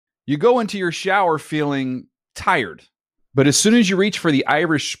You go into your shower feeling tired, but as soon as you reach for the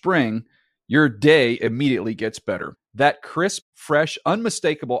Irish Spring, your day immediately gets better. That crisp, fresh,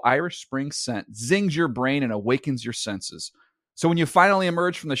 unmistakable Irish Spring scent zings your brain and awakens your senses. So when you finally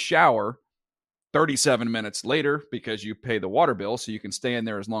emerge from the shower 37 minutes later, because you pay the water bill so you can stay in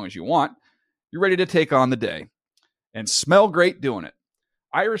there as long as you want, you're ready to take on the day and smell great doing it.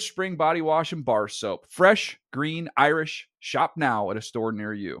 Irish Spring Body Wash and Bar Soap. Fresh, green, Irish. Shop now at a store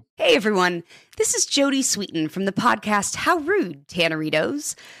near you. Hey, everyone. This is Jody Sweeten from the podcast How Rude,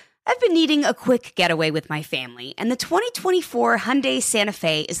 Tanneritos. I've been needing a quick getaway with my family, and the 2024 Hyundai Santa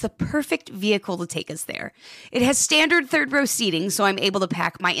Fe is the perfect vehicle to take us there. It has standard third-row seating, so I'm able to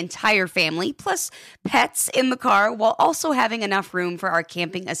pack my entire family, plus pets, in the car, while also having enough room for our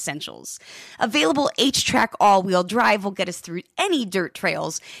camping essentials. Available H-Track all-wheel drive will get us through any dirt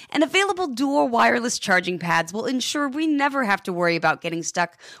trails, and available dual wireless charging pads will ensure we never have to worry about getting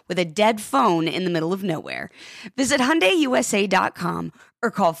stuck with a dead phone in the middle of nowhere. Visit HyundaiUSA.com or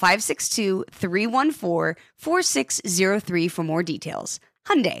call 562-314-4603 for more details.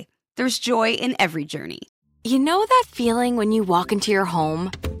 Hyundai, there's joy in every journey. You know that feeling when you walk into your home,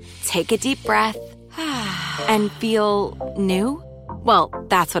 take a deep breath, and feel new? Well,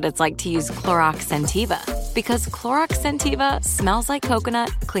 that's what it's like to use Clorox Scentiva. Because Clorox Scentiva smells like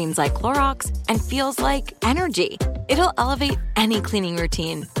coconut, cleans like Clorox, and feels like energy. It'll elevate any cleaning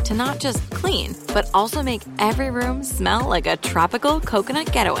routine to not just clean, but also make every room smell like a tropical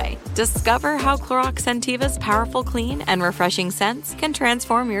coconut getaway. Discover how Clorox Scentiva's powerful clean and refreshing scents can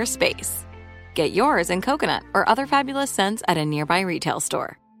transform your space. Get yours in coconut or other fabulous scents at a nearby retail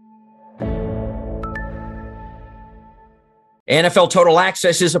store. NFL Total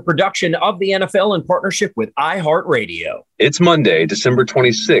Access is a production of the NFL in partnership with iHeartRadio. It's Monday, December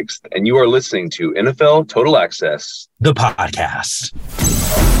 26th, and you are listening to NFL Total Access, the podcast.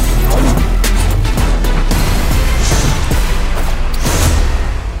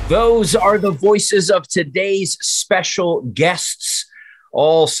 Those are the voices of today's special guests,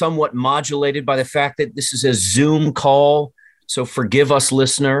 all somewhat modulated by the fact that this is a Zoom call. So forgive us,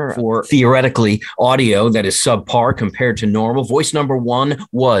 listener, for theoretically audio that is subpar compared to normal. Voice number one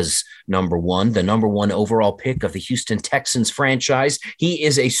was number one, the number one overall pick of the Houston Texans franchise. He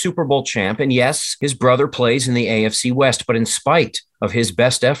is a Super Bowl champ. And yes, his brother plays in the AFC West. But in spite of his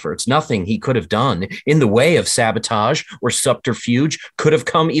best efforts, nothing he could have done in the way of sabotage or subterfuge could have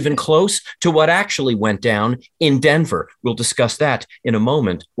come even close to what actually went down in Denver. We'll discuss that in a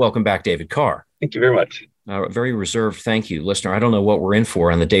moment. Welcome back, David Carr. Thank you very much. Very reserved. Thank you, listener. I don't know what we're in for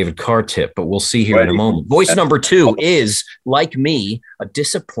on the David Carr tip, but we'll see here in a moment. Voice number two is, like me, a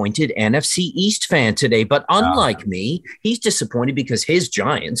disappointed NFC East fan today. But unlike me, he's disappointed because his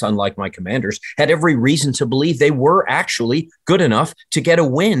Giants, unlike my Commanders, had every reason to believe they were actually good enough to get a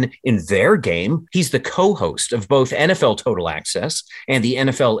win in their game. He's the co-host of both NFL Total Access and the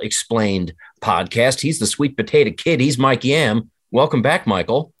NFL Explained podcast. He's the sweet potato kid. He's Mike Yam. Welcome back,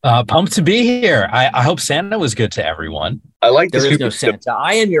 Michael. Pumped to be here. I hope Santa was good to everyone. I like this. There is no Santa.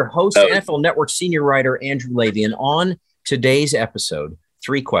 I am your host, NFL Network senior writer, Andrew Levy. And on today's episode,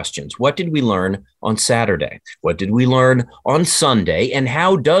 3 questions. What did we learn on Saturday? What did we learn on Sunday? And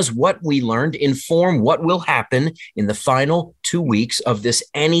how does what we learned inform what will happen in the final 2 weeks of this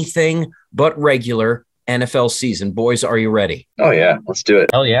anything but regular NFL season? Boys, are you ready? Oh, yeah. Let's do it.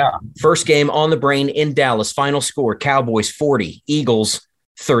 Hell yeah. First game on the brain in Dallas. Final score, Cowboys 40, Eagles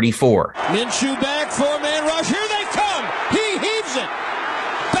 34. Minshew back, 4-man rush. Here they come. He heaves it.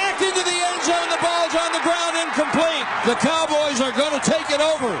 Back into the end zone. The ball's on the ground, incomplete. The Cowboys are going to take it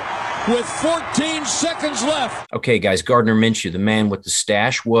over with 14 seconds left. Okay, guys, Gardner Minshew, the man with the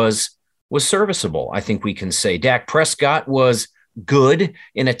stash, was serviceable, I think we can say. Dak Prescott was good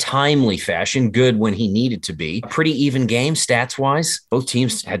in a timely fashion, good when he needed to be. A pretty even game stats-wise. Both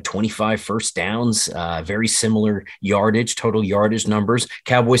teams had 25 first downs, very similar yardage, total yardage numbers.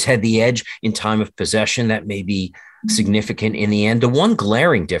 Cowboys had the edge in time of possession. That may be significant in the end. The one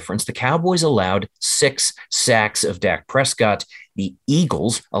glaring difference, the Cowboys allowed 6 sacks of Dak Prescott. The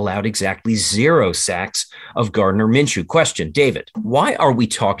Eagles allowed exactly 0 sacks of Gardner Minshew. Question, David, why are we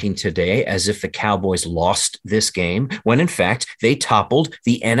talking today as if the Cowboys lost this game when, in fact, they toppled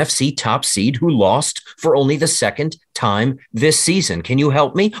the NFC top seed who lost for only the second time this season? Can you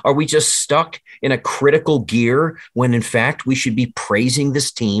help me? Are we just stuck in a critical gear when, in fact, we should be praising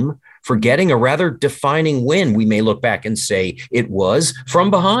this team for getting a rather defining win? We may look back and say it was from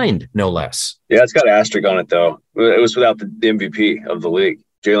behind, no less. Yeah, it's got an asterisk on it, though. It was without the MVP of the league.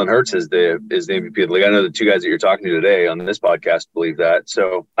 Jalen Hurts is the MVP of the league. I know the two guys that you're talking to today on this podcast believe that.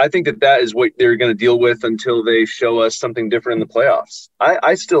 So I think that is what they're going to deal with until they show us something different in the playoffs.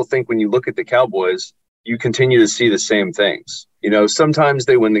 I still think when you look at the Cowboys, you continue to see the same things. Sometimes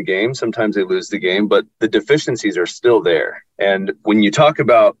they win the game, sometimes they lose the game, but the deficiencies are still there. And when you talk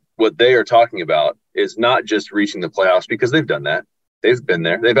about what they are talking about is not just reaching the playoffs, because they've done that. They've been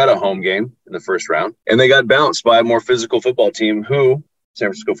there. They've had a home game in the first round, and they got bounced by a more physical football team who, San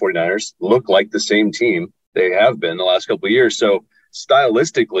Francisco 49ers, look like the same team they have been the last couple of years. So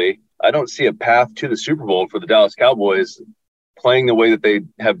stylistically, I don't see a path to the Super Bowl for the Dallas Cowboys playing the way that they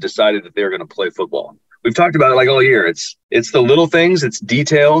have decided that they're going to play football. We've talked about it like all year. It's the little things, it's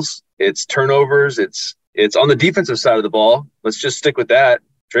details, it's turnovers, it's on the defensive side of the ball. Let's just stick with that.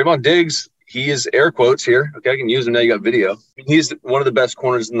 Trayvon Diggs, he is air quotes here. Okay, I can use him now. You got video. He's one of the best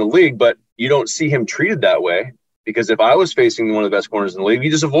corners in the league, but you don't see him treated that way, because if I was facing one of the best corners in the league,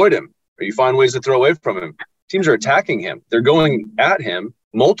 you just avoid him or you find ways to throw away from him. Teams are attacking him. They're going at him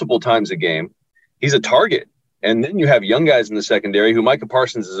multiple times a game. He's a target. And then you have young guys in the secondary who Micah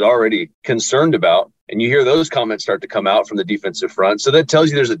Parsons is already concerned about. And you hear those comments start to come out from the defensive front. So that tells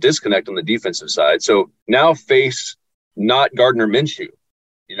you there's a disconnect on the defensive side. So now face not Gardner Minshew,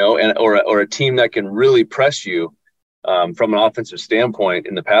 or a team that can really press you from an offensive standpoint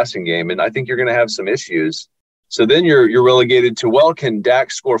in the passing game. And I think you're going to have some issues. So then you're relegated to, well, can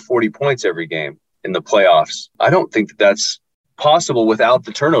Dak score 40 points every game in the playoffs? I don't think that's possible without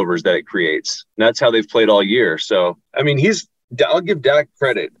the turnovers that it creates. And that's how they've played all year. So, I mean, I'll give Dak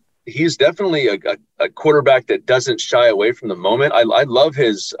credit. He's definitely a quarterback that doesn't shy away from the moment. I love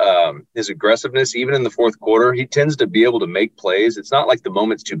his aggressiveness. Even in the fourth quarter, he tends to be able to make plays. It's not like the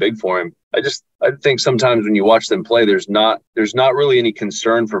moment's too big for him. I think sometimes when you watch them play, there's not really any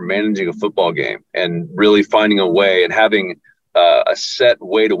concern for managing a football game and really finding a way and having a set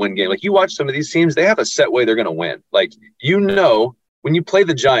way to win game. Like, you watch some of these teams, they have a set way they're going to win. Like, when you play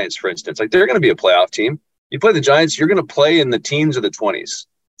the Giants, for instance, like, they're going to be a playoff team. You play the Giants, you're going to play in the teens or the 20s.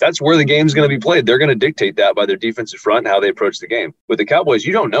 That's where the game's going to be played. They're going to dictate that by their defensive front and how they approach the game. With the Cowboys,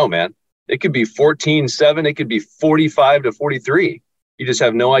 you don't know, man. It could be 14-7. It could be 45-43. You just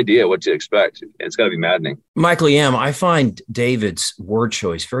have no idea what to expect. It's got to be maddening. Michael Yam, I find David's word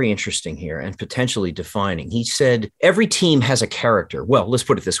choice very interesting here and potentially defining. He said every team has a character. Well, let's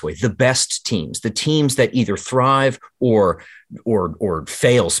put it this way. The best teams, the teams that either thrive or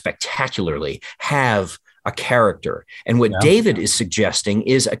fail spectacularly, have a character. And what David is suggesting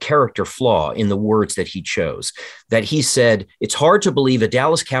is a character flaw in the words that he chose. That he said, it's hard to believe a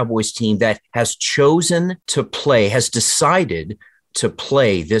Dallas Cowboys team that has chosen to play, has decided to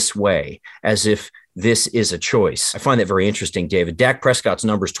play this way, as if this is a choice. I find that very interesting, David. Dak Prescott's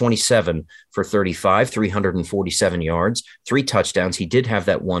numbers: 27 for 35, 347 yards, 3 touchdowns. He did have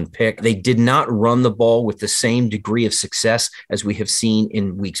that one pick. They did not run the ball with the same degree of success as we have seen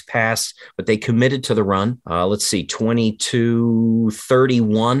in weeks past, but they committed to the run.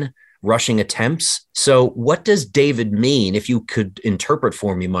 22-31 rushing attempts. So what does David mean, if you could interpret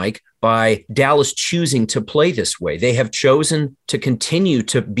for me, Mike, by Dallas choosing to play this way? They have chosen to continue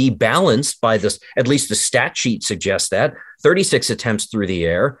to be balanced by this, at least the stat sheet suggests that. 36 attempts through the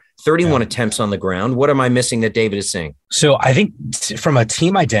air, 31 attempts on the ground. What am I missing that David is saying? So I think from a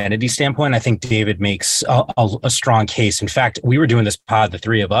team identity standpoint, I think David makes a strong case. In fact, we were doing this pod, the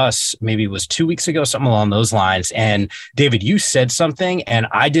three of us, maybe it was 2 weeks ago, something along those lines. And David, you said something, and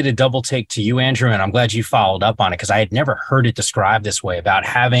I did a double take to you, Andrew, and I'm glad you followed up on it, because I had never heard it described this way, about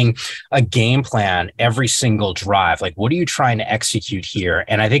having a game plan every single drive. Like, what are you trying to execute here?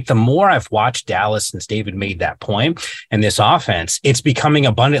 And I think the more I've watched Dallas since David made that point and this offense, it's becoming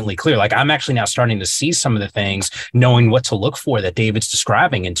abundantly clear. Like, I'm actually now starting to see some of the things, knowing what to look for, that David's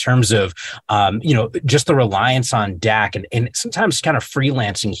describing in terms of, just the reliance on Dak and sometimes kind of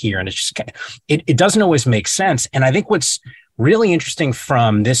freelancing here. And it's just, it doesn't always make sense. And I think what's really interesting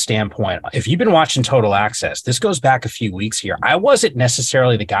from this standpoint, if you've been watching Total Access, this goes back a few weeks here. I wasn't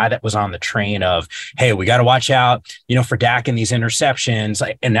necessarily the guy that was on the train of, hey, we got to watch out, for Dak and these interceptions.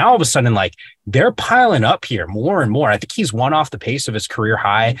 And now all of a sudden, like, they're piling up here more and more. I think he's one off the pace of his career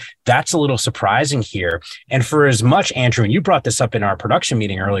high. That's a little surprising here. And for as much, Andrew, and you brought this up in our production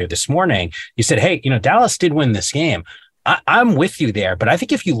meeting earlier this morning, you said, hey, Dallas did win this game. I'm with you there, but I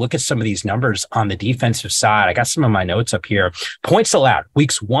think if you look at some of these numbers on the defensive side, I got some of my notes up here. Points allowed,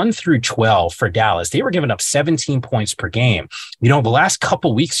 weeks 1 through 12 for Dallas, they were giving up 17 points per game. The last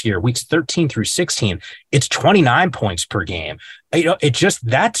couple weeks here, weeks 13 through 16, it's 29 points per game.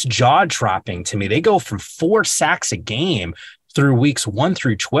 That's jaw dropping to me. They go from 4 sacks a game through weeks 1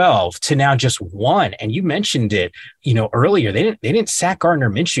 through 12 to now just 1. And you mentioned it, earlier. They didn't sack Gardner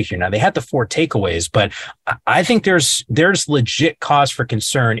Minshew here. Now they had the 4 takeaways, but I think there's legit cause for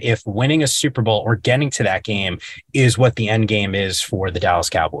concern if winning a Super Bowl or getting to that game is what the end game is for the Dallas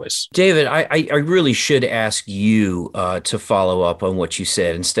Cowboys. David, I really should ask you to follow up on what you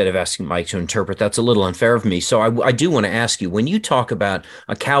said instead of asking Mike to interpret. That's a little unfair of me. So I do want to ask you, when you talk about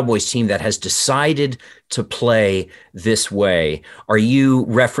a Cowboys team that has decided to play this way, are you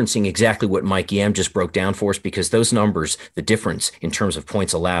referencing exactly what Mike Yam just broke down for us? Because those numbers, the difference in terms of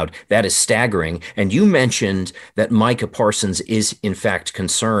points allowed, that is staggering. And you mentioned that Micah Parsons is in fact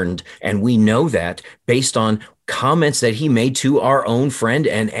concerned, and we know that based on comments that he made to our own friend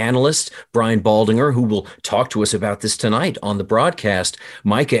and analyst, Brian Baldinger, who will talk to us about this tonight on the broadcast.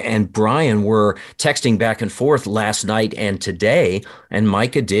 Micah and Brian were texting back and forth last night and today, and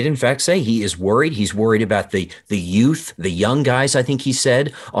Micah did in fact say he is worried. He's worried about the youth, the young guys, I think he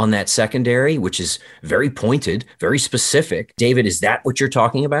said, on that secondary, which is very pointed, very specific. David, is that what you're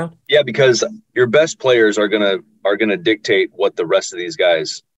talking about? Yeah, because your best players are gonna dictate what the rest of these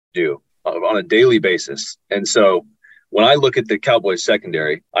guys do on a daily basis. And so when I look at the Cowboys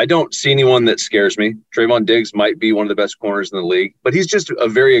secondary, I don't see anyone that scares me. Trayvon Diggs might be one of the best corners in the league, but he's just a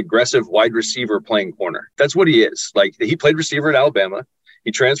very aggressive wide receiver playing corner. That's what he is. Like, he played receiver at Alabama. He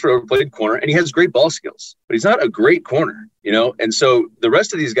transferred over, played corner, and he has great ball skills, but he's not a great corner, And so the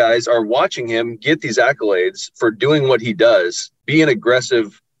rest of these guys are watching him get these accolades for doing what he does, be an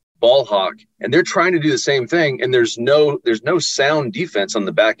aggressive ball hawk, and they're trying to do the same thing. And there's no sound defense on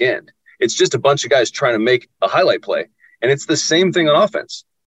the back end. It's just a bunch of guys trying to make a highlight play. And it's the same thing on offense.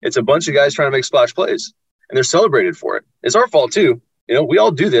 It's a bunch of guys trying to make splash plays, and they're celebrated for it. It's our fault too. We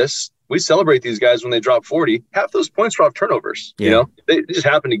all do this. We celebrate these guys when they drop 40. Half those points are off turnovers. Yeah. They just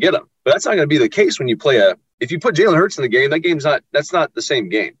happen to get them. But that's not going to be the case when you play if you put Jalen Hurts in the game, that's not the same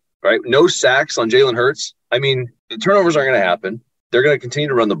game, right? No sacks on Jalen Hurts. I mean, the turnovers aren't going to happen. They're going to continue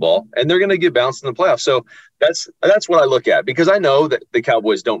to run the ball, and they're going to get bounced in the playoffs. So that's what I look at, because I know that the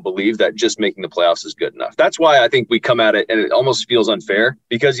Cowboys don't believe that just making the playoffs is good enough. That's why I think we come at it, and it almost feels unfair,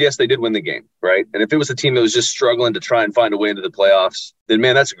 because yes, they did win the game, right? And if it was a team that was just struggling to try and find a way into the playoffs, then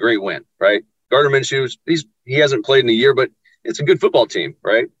man, that's a great win, right? Gardner Minshew, he hasn't played in a year, but it's a good football team,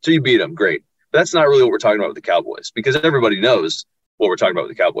 right? So you beat them, great. But that's not really what we're talking about with the Cowboys, because everybody knows what we're talking about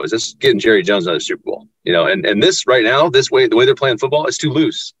with the Cowboys. This is getting Jerry Jones another Super Bowl, and this right now, the way they're playing football, is too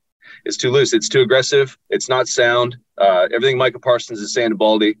loose. It's too loose. It's too aggressive. It's not sound. Everything Micah Parsons is saying to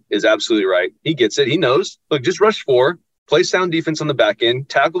Baldy is absolutely right. He gets it. He knows. Look, just rush 4, play sound defense on the back end,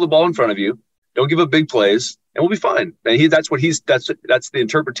 tackle the ball in front of you. Don't give up big plays, and we'll be fine. And that's the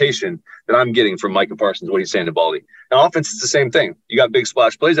interpretation that I'm getting from Micah Parsons, what he's saying to Baldy. Now, offense is the same thing. You got big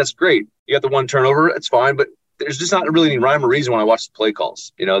splash plays. That's great. You got the 1 turnover. That's fine. But there's just not really any rhyme or reason when I watch the play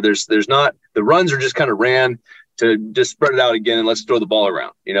calls. There's not, the runs are just kind of ran to just spread it out again and let's throw the ball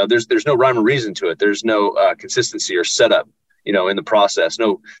around. There's no rhyme or reason to it. There's no consistency or setup, in the process.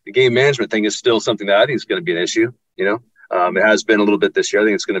 No, the game management thing is still something that I think is going to be an issue. It has been a little bit this year. I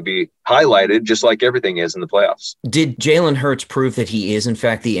think it's going to be highlighted just like everything is in the playoffs. Did Jalen Hurts prove that he is, in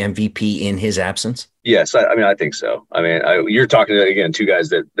fact, the MVP in his absence? Yes. I think so. You're talking to, again, 2 guys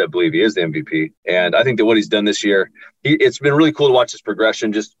that believe he is the MVP. And I think that what he's done this year, it's been really cool to watch his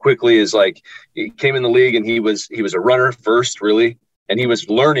progression just quickly. Is like, he came in the league and he was a runner first, really. And he was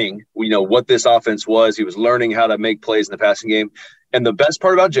learning, what this offense was. He was learning how to make plays in the passing game. And the best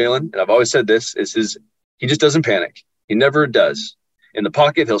part about Jalen, and I've always said this, is he just doesn't panic. He never does. In the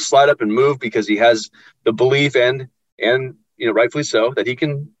pocket, he'll slide up and move because he has the belief and rightfully so, that he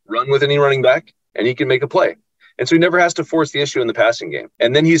can run with any running back and he can make a play. And so he never has to force the issue in the passing game.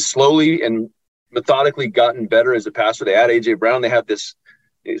 And then he's slowly and methodically gotten better as a passer. They add A.J. Brown. They have this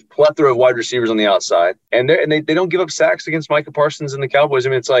plethora of wide receivers on the outside. And they don't give up sacks against Micah Parsons and the Cowboys.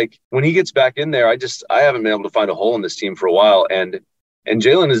 It's like when he gets back in there, I haven't been able to find a hole in this team for a while. And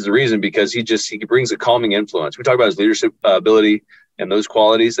Jalen is the reason, because he brings a calming influence. We talk about his leadership ability and those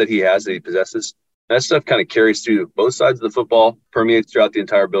qualities that he has, that he possesses. That stuff kind of carries through both sides of the football, permeates throughout the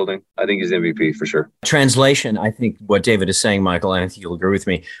entire building. I think he's the MVP for sure. Translation, I think what David is saying, Michael, and I think you'll agree with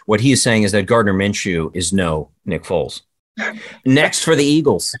me, what he is saying is that Gardner Minshew is no Nick Foles. Next for the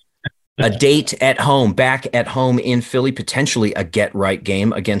Eagles, a date at home, back at home in Philly, potentially a get-right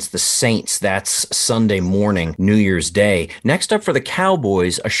game against the Saints. That's Sunday morning, New Year's Day. Next up for the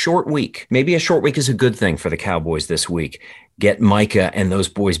Cowboys, a short week. Maybe a short week is a good thing for the Cowboys this week. Get Micah and those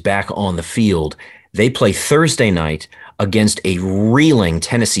boys back on the field. They play Thursday night against a reeling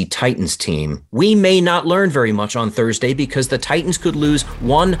Tennessee Titans team. We may not learn very much on Thursday because the Titans could lose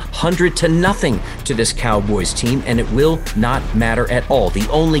 100-0 to this Cowboys team, and it will not matter at all. The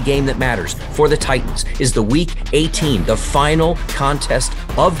only game that matters for the Titans is the Week 18, the final contest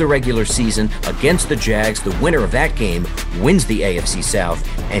of the regular season against the Jags. The winner of that game wins the AFC South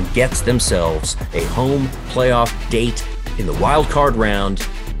and gets themselves a home playoff date in the wild card round.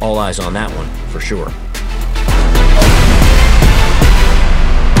 All eyes on that one for sure.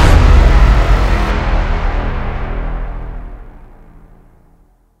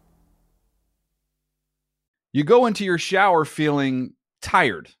 You go into your shower feeling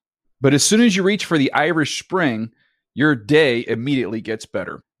tired, but as soon as you reach for the Irish Spring, your day immediately gets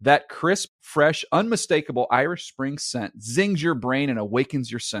better. That crisp, fresh, unmistakable Irish Spring scent zings your brain and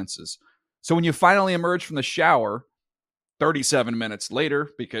awakens your senses. So when you finally emerge from the shower, 37 minutes later,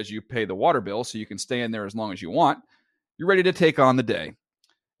 because you pay the water bill so you can stay in there as long as you want, you're ready to take on the day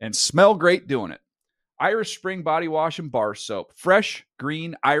and smell great doing it. Irish Spring Body Wash and Bar Soap. Fresh,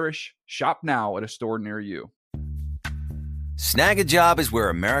 green, Irish. Shop now at a store near you. Snag a Job is where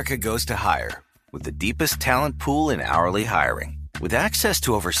America goes to hire, with the deepest talent pool in hourly hiring. With access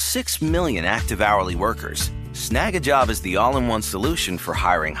to over 6 million active hourly workers, Snag a Job is the all-in-one solution for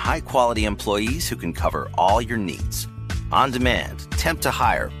hiring high-quality employees who can cover all your needs. On demand, temp to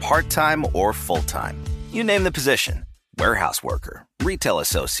hire, part-time or full-time. You name the position. Warehouse worker, retail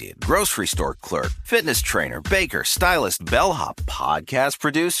associate, grocery store clerk, fitness trainer, baker, stylist, bellhop, podcast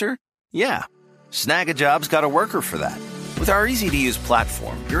producer. Yeah, Snag a Job's got a worker for that. With our easy-to-use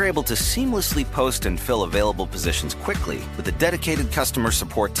platform, you're able to seamlessly post and fill available positions quickly with a dedicated customer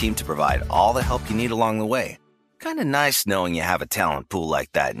support team to provide all the help you need along the way. Kind of nice knowing you have a talent pool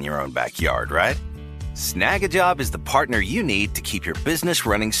like that in your own backyard, right? Snag a Job is the partner you need to keep your business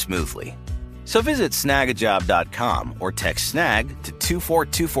running smoothly. So visit snagajob.com or text snag to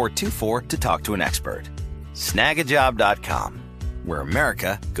 242424 to talk to an expert. Snagajob.com, where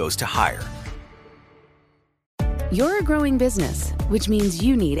America goes to hire. You're a growing business, which means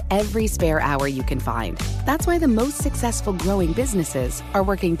you need every spare hour you can find. That's why the most successful growing businesses are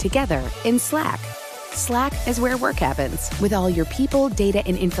working together in Slack. Slack is where work happens, with all your people, data,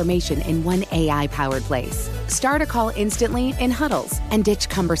 and information in one AI-powered place. Start a call instantly in huddles and ditch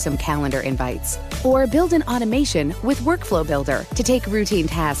cumbersome calendar invites. Or build an automation with Workflow Builder to take routine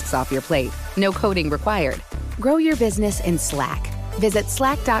tasks off your plate. No coding required. Grow your business in Slack. Visit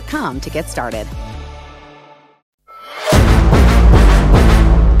slack.com to get started.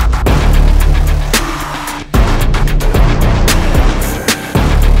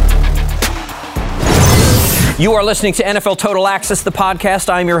 You are listening to NFL Total Access, the podcast.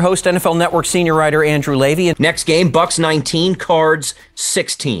 I'm your host, NFL Network senior writer Andrew Levy. Next game, Bucks 19, Cards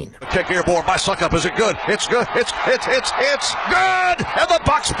 16. The kick airborne by Suckup. Is it good? It's good. It's good! And the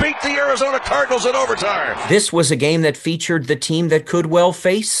Bucks beat the Arizona Cardinals in overtime. This was a game that featured the team that could well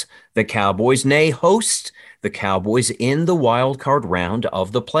face the Cowboys, nay, host the Cowboys in the wild card round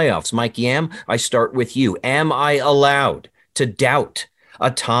of the playoffs. Mike Yam, I start with you. Am I allowed to doubt a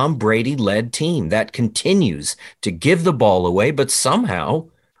Tom Brady-led team that continues to give the ball away, but somehow,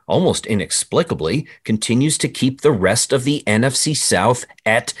 almost inexplicably, continues to keep the rest of the NFC South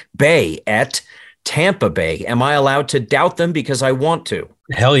at bay, at Tampa Bay? Am I allowed to doubt them because I want to?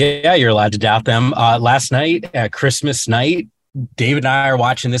 Hell yeah, you're allowed to doubt them. Last night, Christmas night, David and I are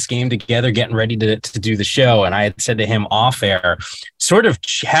watching this game together, getting ready to do the show. And I had said to him off air, sort of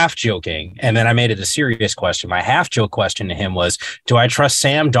half joking, and then I made it a serious question. My half joke question to him was, do I trust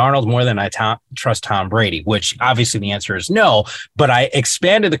Sam Darnold more than I trust Tom Brady? Which obviously the answer is no, but I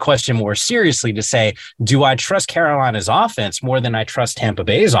expanded the question more seriously to say, do I trust Carolina's offense more than I trust Tampa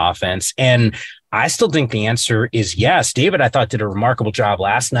Bay's offense? And I still think the answer is yes. David, I thought, did a remarkable job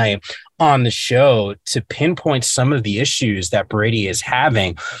last night on the show to pinpoint some of the issues that Brady is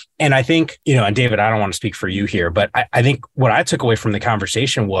having. And I think, and David, I don't want to speak for you here, but I think what I took away from the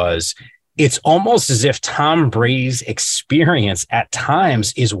conversation was it's almost as if Tom Brady's experience at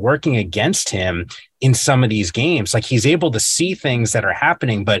times is working against him in some of these games. Like, he's able to see things that are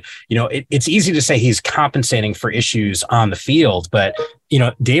happening, but it's easy to say he's compensating for issues on the field. But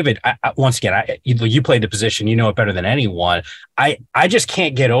David, once again, you played the position, you know it better than anyone. I just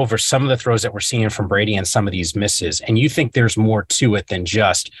can't get over some of the throws that we're seeing from Brady and some of these misses. And you think there's more to it than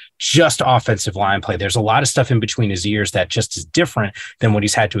just offensive line play. There's a lot of stuff in between his ears that just is different than what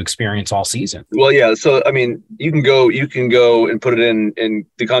he's had to experience all season. Well, yeah. So, I mean, you can go and put it in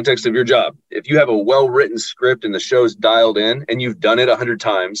the context of your job. If you have a well-written script and the show's dialed in and you've done it 100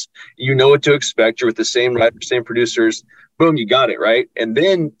 times, you know what to expect. You're with the same writers, same producers. boom, you got it, right? And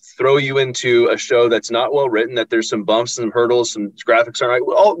then throw you into a show that's not well written, that there's some bumps, some hurdles, some graphics aren't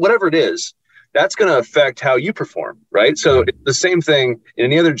right, whatever it is, that's going to affect how you perform, right? So it's the same thing in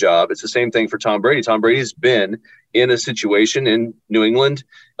any other job. It's the same thing for Tom Brady. Tom Brady's been in a situation in New England,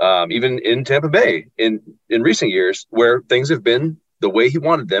 even in Tampa Bay in recent years, where things have been the way he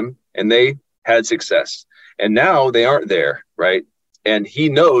wanted them and they had success. And now they aren't there, right? And he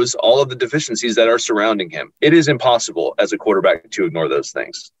knows all of the deficiencies that are surrounding him. It is impossible as a quarterback to ignore those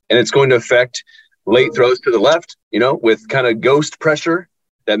things. And it's going to affect late throws to the left, with kind of ghost pressure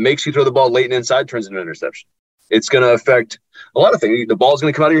that makes you throw the ball late and inside, turns into an interception. It's going to affect a lot of things. The ball's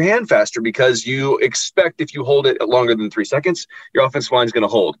going to come out of your hand faster because you expect if you hold it longer than 3 seconds, your offensive line is going to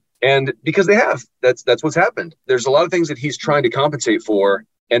hold. And because they have, that's what's happened. There's a lot of things that he's trying to compensate for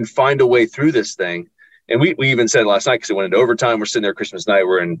and find a way through this thing. And we even said last night, because it went into overtime, we're sitting there Christmas night,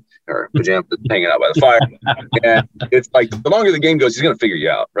 we're in our pajamas hanging out by the fire. And it's like, the longer the game goes, he's going to figure you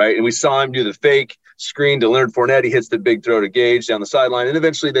out, right? And we saw him do the fake screen to Leonard Fournette. He hits the big throw to Gage down the sideline. And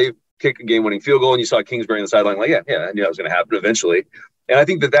eventually they kick a game-winning field goal. And you saw Kingsbury on the sideline like, yeah, I knew that was going to happen eventually. And I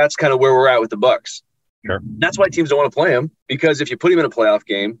think that's kind of where we're at with the Bucs. Sure. That's why teams don't want to play him, because if you put him in a playoff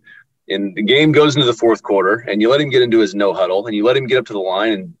game, and the game goes into the fourth quarter and you let him get into his no huddle and you let him get up to the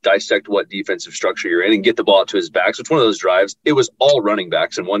line and dissect what defensive structure you're in and get the ball to his backs. It's one of those drives. It was all running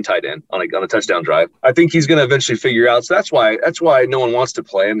backs and one tight end on a touchdown drive. I think he's going to eventually figure out. So that's why no one wants to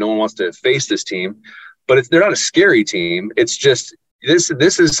play him. No one wants to face this team, but they're not a scary team. It's just, this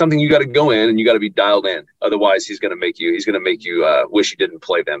is something you got to go in and you got to be dialed in. Otherwise he's going to make you wish you didn't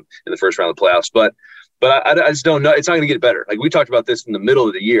play them in the first round of the playoffs. But I just don't know. It's not going to get better. Like we talked about this in the middle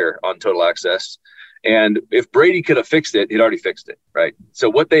of the year on Total Access. And if Brady could have fixed it, he'd already fixed it, right? So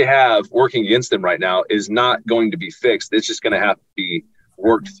what they have working against them right now is not going to be fixed. It's just going to have to be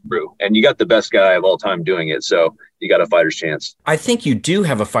worked through. And you got the best guy of all time doing it. So you got a fighter's chance. I think you do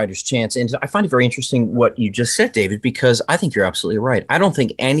have a fighter's chance. And I find it very interesting what you just said, David, because I think you're absolutely right. I don't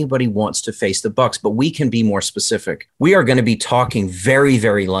think anybody wants to face the Bucs, but we can be more specific. We are going to be talking very,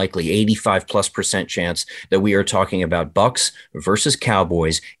 very likely 85+% chance that we are talking about Bucs versus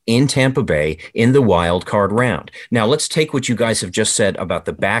Cowboys in Tampa Bay in the wild card round. Now, let's take what you guys have just said about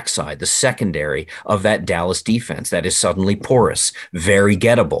the backside, the secondary of that Dallas defense that is suddenly porous, very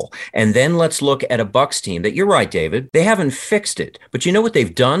gettable. And then let's look at a Bucs team that, you're right, David, they haven't fixed it. But you know what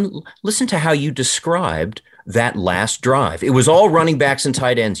they've done? Listen to how you described that last drive. It was all running backs and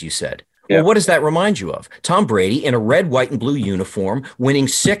tight ends, you said. Yeah. Well, what does that remind you of? Tom Brady in a red, white, and blue uniform winning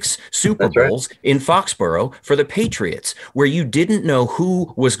 6 Super Bowls in Foxborough for the Patriots, where you didn't know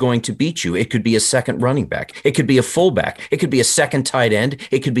who was going to beat you. It could be a second running back. It could be a fullback. It could be a second tight end.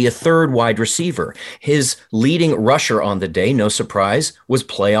 It could be a third wide receiver. His leading rusher on the day, no surprise, was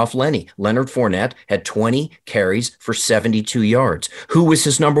playoff Lenny. Leonard Fournette had 20 carries for 72 yards. Who was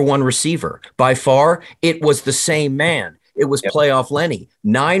his number one receiver? By far, it was the same man. It was playoff Lenny,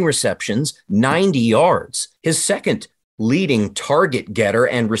 9 receptions, 90 yards. His second leading target getter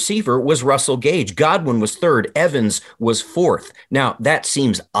and receiver was Russell Gage. Godwin was third. Evans was fourth. Now, that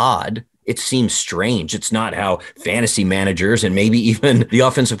seems odd. It seems strange. It's not how fantasy managers and maybe even the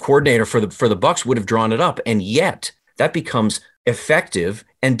offensive coordinator for the Bucs would have drawn it up. And yet that becomes effective,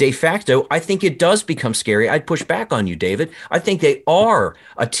 and de facto, I think it does become scary. I'd push back on you, David. I think they are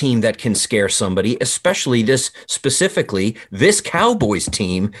a team that can scare somebody, especially specifically this Cowboys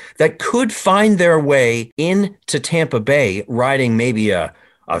team that could find their way into Tampa Bay, riding maybe a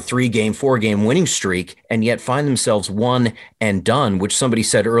 3-game, 4-game winning streak, and yet find themselves one and done, which somebody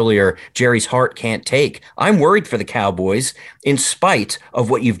said earlier, Jerry's heart can't take. I'm worried for the Cowboys in spite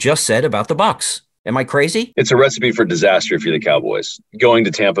of what you've just said about the Bucs. Am I crazy? It's a recipe for disaster if you're the Cowboys. Going to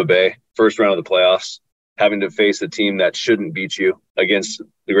Tampa Bay, first round of the playoffs, having to face a team that shouldn't beat you against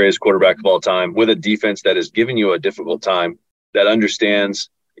the greatest quarterback of all time, with a defense that is giving you a difficult time, that understands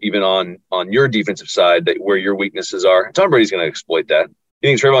even on your defensive side that where your weaknesses are. Tom Brady's going to exploit that. You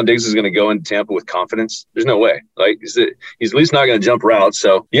think Trevon Diggs is going to go into Tampa with confidence? There's no way. Like he's at least not going to jump routes.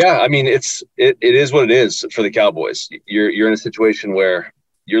 So yeah, I mean it is what it is for the Cowboys. You're in a situation where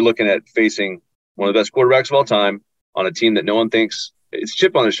you're looking at facing one of the best quarterbacks of all time on a team that no one thinks, it's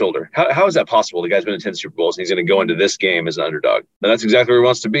chip on his shoulder. How is that possible? The guy's been in 10 Super Bowls and he's going to go into this game as an underdog. And that's exactly where he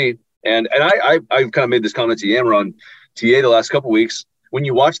wants to be. And I've kind of made this comment to Yammer on TA the last couple of weeks. When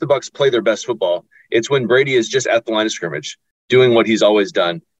you watch the Bucs play their best football, it's when Brady is just at the line of scrimmage, doing what he's always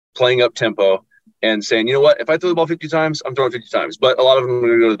done, playing up tempo and saying, you know what, if I throw the ball 50 times, I'm throwing 50 times. But a lot of them are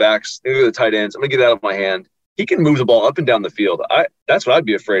going to go to the backs, they're going to go to the tight ends. I'm going to get it out of my hand. He can move the ball up and down the field. That's what I'd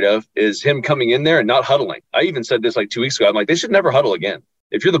be afraid of, is him coming in there and not huddling. I even said this like 2 weeks ago. I'm like, they should never huddle again.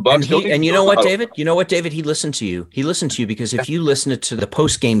 If you're the Bucs, and you know what, David? You know what, David? He listened to you. He listened to you because if you listened to the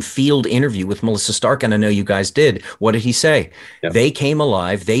post-game field interview with Melissa Stark, and I know you guys did, what did he say? Yep. They came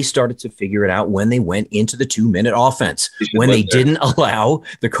alive. They started to figure it out when they went into the 2-minute offense, when they didn't allow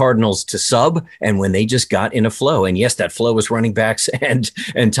the Cardinals to sub, and when they just got in a flow. And yes, that flow was running backs and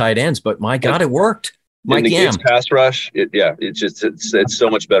tight ends, but my God, it worked. Mike Yam. Pass rush, it's so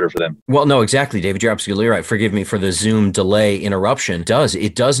much better for them. Well, no, exactly, David. You're absolutely right. Forgive me for the Zoom delay interruption.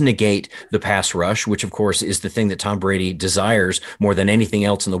 It does negate the pass rush, which of course is the thing that Tom Brady desires more than anything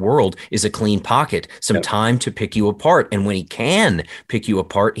else in the world, is a clean pocket, some time to pick you apart. And when he can pick you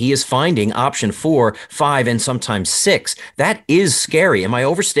apart, he is finding option 4, 5, and sometimes 6. That is scary. Am I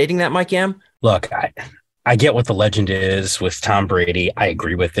overstating that, Mike Yam? Look, I get what the legend is with Tom Brady. I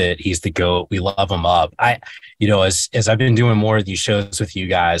agree with it. He's the GOAT. We love him up. As I've been doing more of these shows with you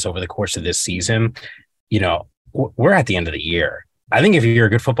guys over the course of this season, we're at the end of the year. I think if you're a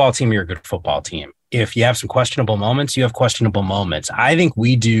good football team, you're a good football team. If you have some questionable moments, you have questionable moments. I think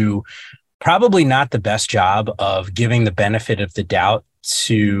we do probably not the best job of giving the benefit of the doubt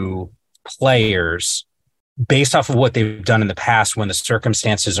to players based off of what they've done in the past when the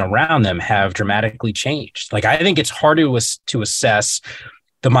circumstances around them have dramatically changed. Like, I think it's harder to assess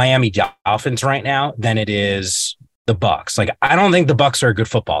the Miami Dolphins right now than it is the Bucs. Like, I don't think the Bucs are a good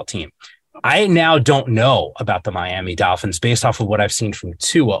football team. I now don't know about the Miami Dolphins based off of what I've seen from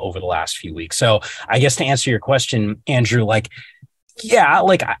Tua over the last few weeks. So I guess to answer your question, Andrew, I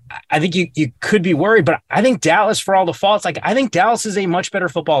think you could be worried, but I think Dallas, for all the faults, I think Dallas is a much better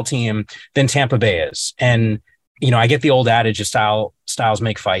football team than Tampa Bay is. And, I get the old adage of styles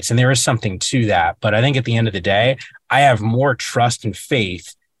make fights, and there is something to that. But I think at the end of the day, I have more trust and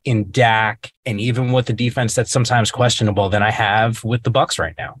faith in Dak and even with the defense that's sometimes questionable than I have with the Bucs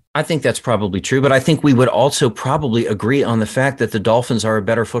right now. I think that's probably true, but I think we would also probably agree on the fact that the Dolphins are a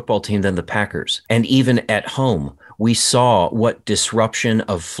better football team than the Packers. And even at home, we saw what disruption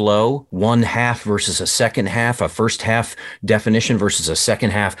of flow, one half versus a second half, a first half definition versus a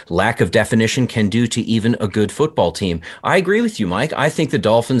second half lack of definition can do to even a good football team. I agree with you, Mike. I think the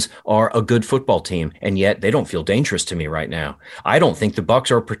Dolphins are a good football team, and yet they don't feel dangerous to me right now. I don't think the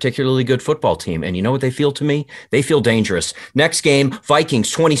Bucs are a particularly good football team, and you know what they feel to me? They feel dangerous. Next game, Vikings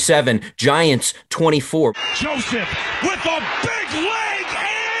 27, Giants 24. Joseph with a big leg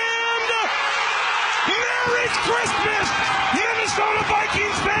and Merry Christmas, Minnesota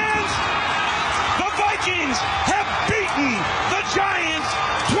Vikings fans! The Vikings have beaten the Giants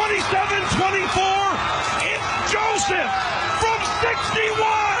 27-24. It's Joseph from 61.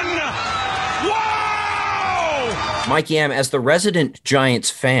 Wow! Mike Yam, as the resident Giants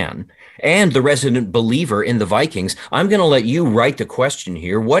fan and the resident believer in the Vikings, I'm going to let you write the question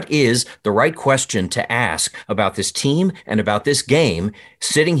here. What is the right question to ask about this team and about this game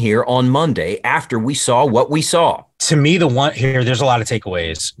sitting here on Monday after we saw what we saw? To me, there's a lot of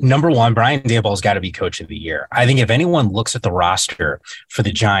takeaways. Number one, Brian Daboll's got to be coach of the year. I think if anyone looks at the roster for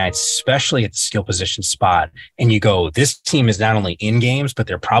the Giants, especially at the skill position spot, and you go, this team is not only in games, but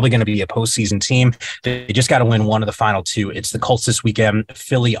they're probably going to be a postseason team. They just got to win one of the final two. It's the Colts this weekend,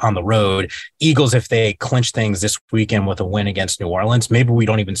 Philly on the road, Eagles if they clinch things this weekend with a win against New Orleans. Maybe we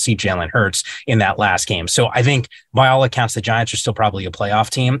don't even see Jalen Hurts in that last game. So I think by all accounts, the Giants are still probably a playoff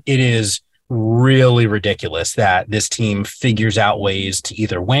team. It is really ridiculous that this team figures out ways to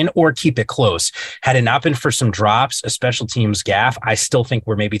either win or keep it close. Had it not been for some drops, a special teams gaffe, I still think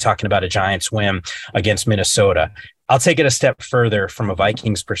we're maybe talking about a Giants win against Minnesota. I'll take it a step further from a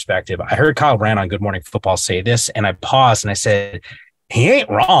Vikings perspective. I heard Kyle Brandt on Good Morning Football say this, and I paused and I said, he ain't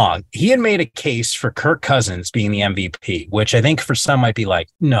wrong. He had made a case for Kirk Cousins being the MVP, which I think for some might be like,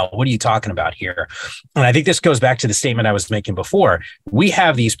 no, what are you talking about here? And I think this goes back to the statement I was making before. We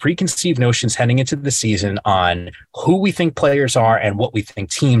have these preconceived notions heading into the season on who we think players are and what we think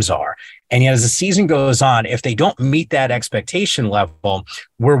teams are. And yet as the season goes on, if they don't meet that expectation level,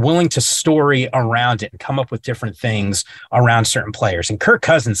 we're willing to story around it and come up with different things around certain players. And Kirk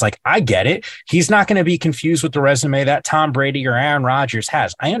Cousins, I get it. He's not going to be confused with the resume that Tom Brady or Aaron Rodgers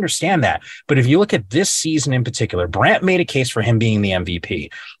has. I understand that. But if you look at this season in particular, Brandt made a case for him being the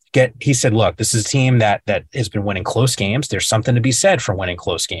MVP. He said, look, this is a team that has been winning close games. There's something to be said for winning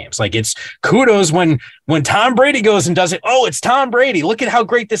close games. It's kudos when Tom Brady goes and does it. Oh, it's Tom Brady. Look at how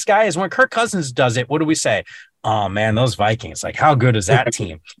great this guy is. When Kirk Cousins does it, what do we say? Oh man, those Vikings, how good is that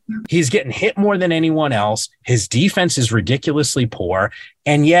team? He's getting hit more than anyone else. His defense is ridiculously poor.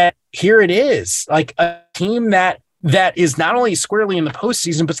 And yet here it is, a team that is not only squarely in the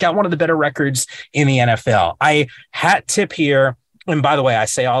postseason, but it's got one of the better records in the NFL. I hat tip here And by the way, I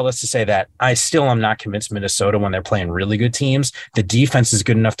say all this to say that I still am not convinced Minnesota, when they're playing really good teams, the defense is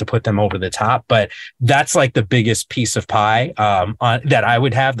good enough to put them over the top. But that's like the biggest piece of pie that I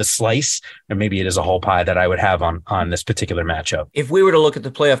would have, the slice, or maybe it is a whole pie that I would have on this particular matchup. If we were to look at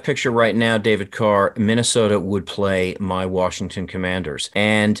the playoff picture right now, David Carr, Minnesota would play my Washington Commanders.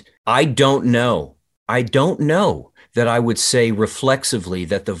 And I don't know that I would say reflexively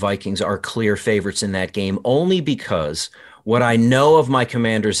that the Vikings are clear favorites in that game, only because what I know of my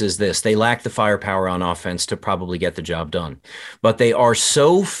Commanders is this: they lack the firepower on offense to probably get the job done. But they are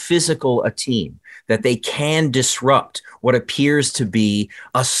so physical a team that they can disrupt what appears to be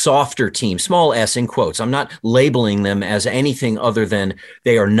a softer team, small s in quotes. I'm not labeling them as anything other than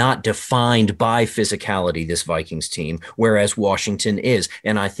they are not defined by physicality, this Vikings team, whereas Washington is.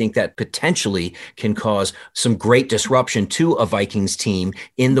 And I think that potentially can cause some great disruption to a Vikings team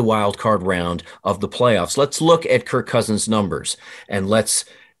in the wild card round of the playoffs. Let's look at Kirk Cousins' numbers and let's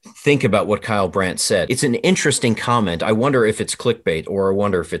think about what Kyle Brandt said. It's an interesting comment. I wonder if it's clickbait or I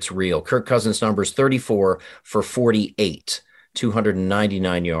wonder if it's real. Kirk Cousins' numbers: 34 for 48,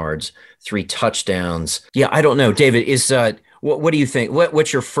 299 yards, 3 touchdowns. Yeah, I don't know. David, what do you think?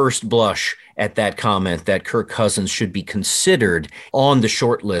 What's your first blush at that comment that Kirk Cousins should be considered on the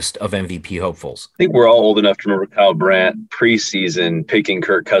short list of MVP hopefuls? I think we're all old enough to remember Kyle Brandt preseason picking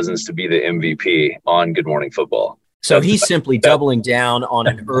Kirk Cousins to be the MVP on Good Morning Football. So he's simply doubling down on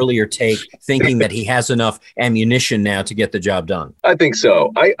an earlier take, thinking that he has enough ammunition now to get the job done. I think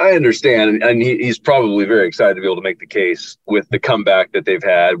so. I understand. And he's probably very excited to be able to make the case with the comeback that they've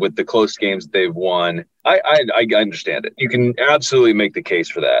had, with the close games that they've won. I understand it. You can absolutely make the case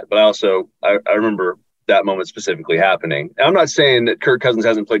for that. But I remember that moment specifically happening. And I'm not saying that Kirk Cousins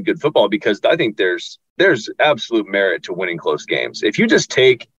hasn't played good football, because I think there's absolute merit to winning close games. If you just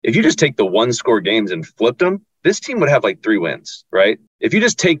take the 1-score games and flipped them, this team would have like 3 wins, right? If you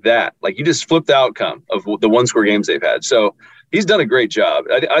just take that, like you just flip the outcome of the 1-score games they've had. So he's done a great job.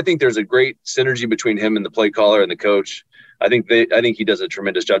 I think there's a great synergy between him and the play caller and the coach. I think he does a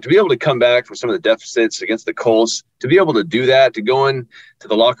tremendous job to be able to come back from some of the deficits against the Colts, to be able to do that, to go in to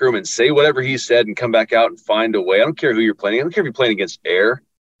the locker room and say whatever he said and come back out and find a way. I don't care who you're playing. I don't care if you're playing against air,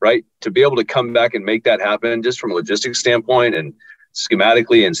 right? To be able to come back and make that happen just from a logistics standpoint and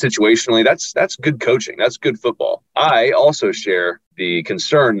schematically and situationally, that's good coaching. That's good football. I also share the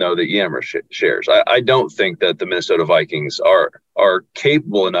concern, though, that Yammer shares. I don't think that the Minnesota Vikings are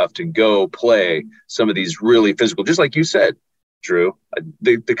capable enough to go play some of these really physical, just like you said, Drew,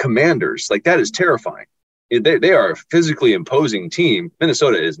 the Commanders. Like, that is terrifying. They are a physically imposing team.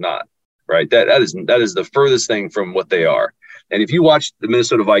 Minnesota is not, right? That is the furthest thing from what they are. And if you watch the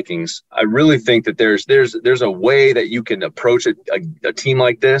Minnesota Vikings, I really think that there's a way that you can approach a team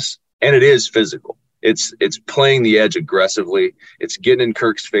like this, and it is physical. It's playing the edge aggressively. It's getting in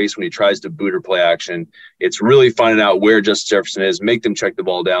Kirk's face when he tries to boot or play action. It's really finding out where Justin Jefferson is, make them check the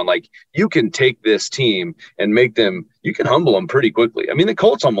ball down. Like, you can take this team and you can humble them pretty quickly. I mean, the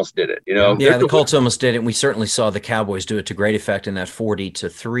Colts almost did it, Yeah, the Colts almost did it. And we certainly saw the Cowboys do it to great effect in that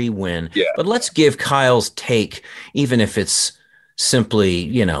 40-3 win. Yeah. But let's give Kyle's take, even if it's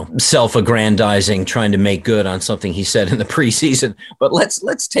simply, self-aggrandizing, trying to make good on something he said in the preseason. But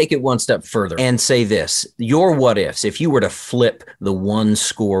let's take it one step further and say this: your what ifs, if you were to flip the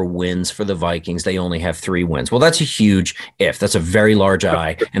 1-score wins for the Vikings, they only have 3 wins. Well, that's a huge if. That's a very large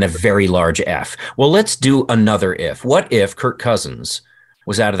I and a very large F. Well, let's do another if. What if Kirk Cousins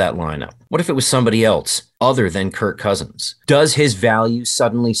was out of that lineup? What if it was somebody else other than Kirk Cousins? Does his value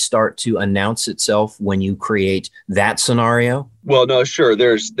suddenly start to announce itself when you create that scenario? Well, no, sure.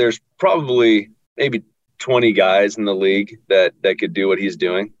 There's probably maybe 20 guys in the league that could do what he's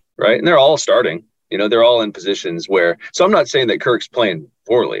doing, right? And they're all starting. They're all in positions where – so I'm not saying that Kirk's playing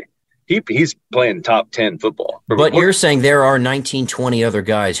poorly. He's playing top 10 football. But you're saying there are 19, 20 other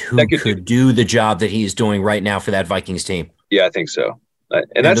guys who could do the job that he's doing right now for that Vikings team. Yeah, I think so.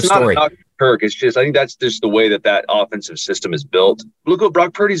 And that's not a knock Kirk. It's just, I think that's just the way that offensive system is built. Look what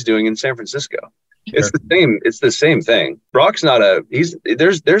Brock Purdy's doing in San Francisco. Sure. It's the same thing. Brock's not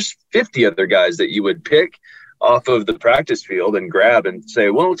there's 50 other guys that you would pick off of the practice field and grab and say,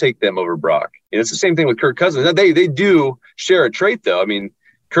 well, we'll take them over Brock. It's the same thing with Kirk Cousins. Now, they do share a trait, though. I mean,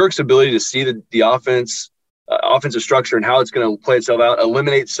 Kirk's ability to see the offensive structure and how it's going to play itself out,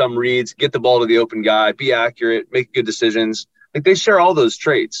 eliminate some reads, get the ball to the open guy, be accurate, make good decisions. Like, they share all those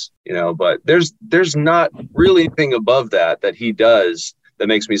traits, but there's not really anything above that he does that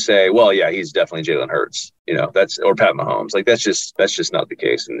makes me say, well, yeah, he's definitely Jalen Hurts, or Pat Mahomes. Like, that's just not the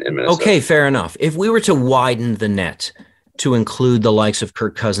case in Minnesota. Okay, fair enough. If we were to widen the net to include the likes of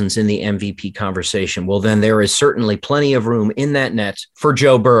Kirk Cousins in the MVP conversation, well, then there is certainly plenty of room in that net for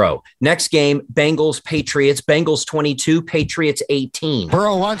Joe Burrow. Next game, Bengals-Patriots. Bengals 22, Patriots 18.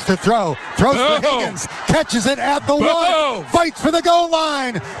 Burrow wants to throws to Higgins, catches it at the one, fights for the goal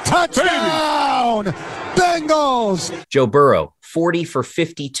line, touchdown, Bengals. Joe Burrow, 40 for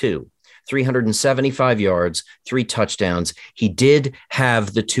 52. 375 yards, 3 touchdowns. He did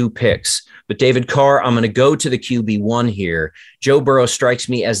have the 2 picks. But David Carr, I'm going to go to the QB1 here. Joe Burrow strikes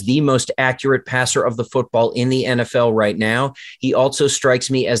me as the most accurate passer of the football in the NFL right now. He also strikes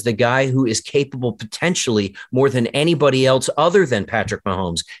me as the guy who is capable potentially more than anybody else other than Patrick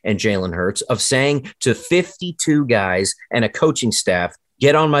Mahomes and Jalen Hurts of saying to 52 guys and a coaching staff,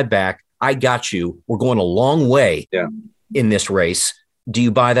 get on my back. I got you. We're going a long way in this race. Do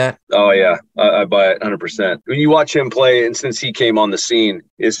you buy that? Oh, yeah. I buy it 100%. When you watch him play, and since he came on the scene,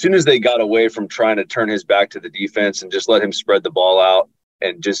 as soon as they got away from trying to turn his back to the defense and just let him spread the ball out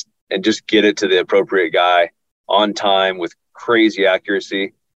and just get it to the appropriate guy on time with crazy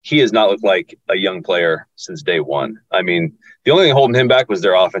accuracy, he has not looked like a young player since day one. I mean, the only thing holding him back was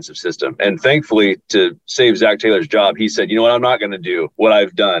their offensive system. And thankfully, to save Zach Taylor's job, he said, you know what, I'm not going to do what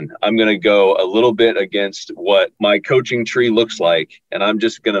I've done. I'm going to go a little bit against what my coaching tree looks like, and I'm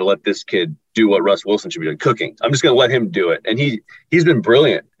just going to let this kid do what Russ Wilson should be doing, cooking. I'm just going to let him do it. And he's been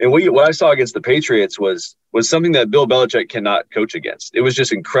brilliant. And what I saw against the Patriots was something that Bill Belichick cannot coach against. It was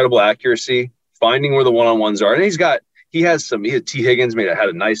just incredible accuracy, finding where the one-on-ones are. And he had T. Higgins had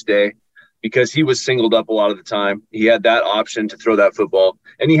a nice day because he was singled up a lot of the time. He had that option to throw that football,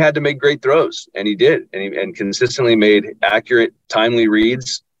 and he had to make great throws, and he did, and consistently made accurate, timely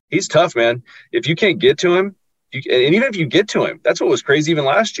reads. He's tough, man. If you can't get to him, and even if you get to him, that's what was crazy even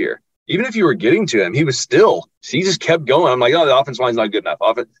last year. Even if you were getting to him, he just kept going. I'm like, oh, the offense line's not good enough.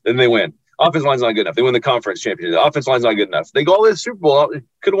 Then they win. Offense line's not good enough. They win the conference championship. The offense line's not good enough. They go all the way to the Super Bowl.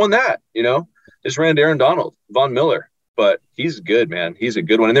 Could have won that, Just ran to Aaron Donald, Von Miller. But he's good, man. He's a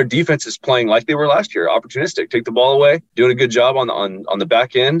good one. And their defense is playing like they were last year, opportunistic. Take the ball away, doing a good job on the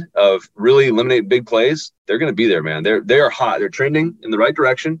back end of really eliminating big plays. They're going to be there, man. They are hot. They're trending in the right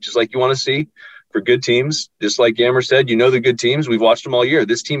direction, just like you want to see for good teams. Just like Yammer said, the good teams. We've watched them all year.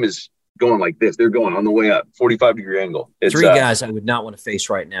 This team is going like this. They're going on the way up, 45-degree angle. It's 3 guys I would not want to face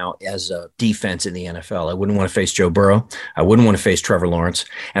right now as a defense in the NFL. I wouldn't want to face Joe Burrow. I wouldn't want to face Trevor Lawrence.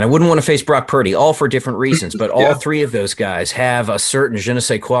 And I wouldn't want to face Brock Purdy, all for different reasons. But all 3 of those guys have a certain je ne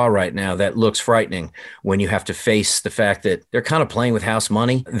sais quoi right now that looks frightening when you have to face the fact that they're kind of playing with house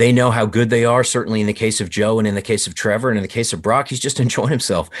money. They know how good they are, certainly in the case of Joe and in the case of Trevor. And in the case of Brock, he's just enjoying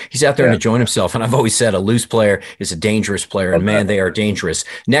himself. He's out there and enjoying himself. And I've always said a loose player is a dangerous player. And, man, they are dangerous.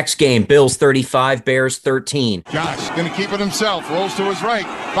 Next game, Bills 35. Bears 13. Josh going to keep it himself. Rolls to his right.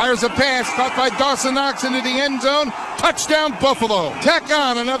 Fires a pass. Caught by Dawson Knox into the end zone. Touchdown, Buffalo. Tack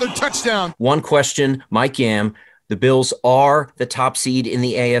on another touchdown. One question, Mike Yam. The Bills are the top seed in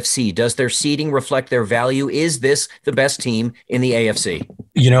the AFC. Does their seeding reflect their value? Is this the best team in the AFC?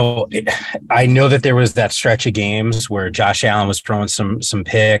 I know that there was that stretch of games where Josh Allen was throwing some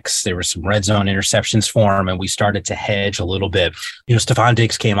picks. There were some red zone interceptions for him, and we started to hedge a little bit. Stephon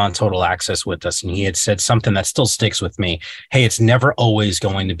Diggs came on Total Access with us, and he had said something that still sticks with me. Hey, it's never always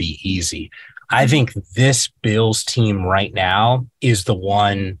going to be easy. I think this Bills team right now is the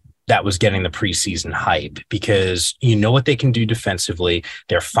one that was getting the preseason hype because you know what they can do defensively.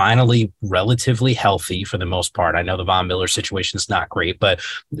 They're finally relatively healthy for the most part. I know the Von Miller situation is not great, but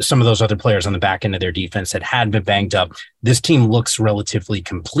some of those other players on the back end of their defense that had been banged up, this team looks relatively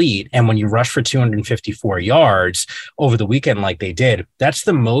complete. And when you rush for 254 yards over the weekend like they did, that's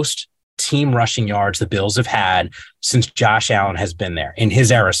the most team rushing yards the Bills have had since Josh Allen has been there in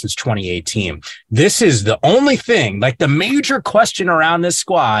his era since 2018. This is the only thing, like the major question around this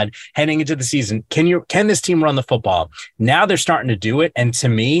squad heading into the season. Can this team run the football? Now they're starting to do it. And to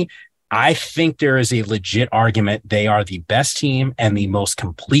me, I think there is a legit argument they are the best team and the most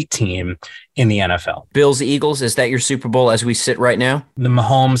complete team in the NFL. Bills, Eagles, is that your Super Bowl as we sit right now? The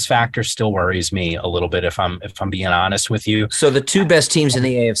Mahomes factor still worries me a little bit if I'm being honest with you. So the 2 best teams in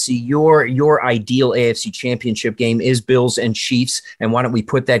the AFC, your ideal AFC championship game is Bills and Chiefs. And why don't we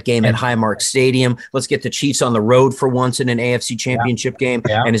put that game at Highmark Stadium? Let's get the Chiefs on the road for once in an AFC championship game.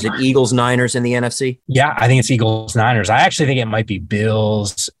 Yeah. And is it Eagles, Niners in the NFC? Yeah, I think it's Eagles, Niners. I actually think it might be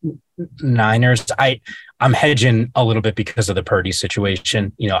Bills, Niners. I'm hedging a little bit because of the Purdy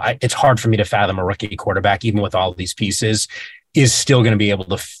situation. It's hard for me to fathom a rookie quarterback, even with all these pieces, is still going to be able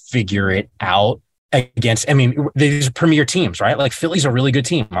to figure it out against, I mean, these are premier teams, right? Like Philly's a really good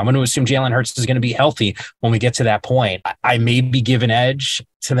team. I'm going to assume Jalen Hurts is going to be healthy when we get to that point. I may be giving edge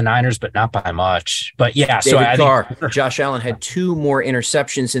to the Niners, but not by much. But yeah, David Carr, Josh Allen had 2 more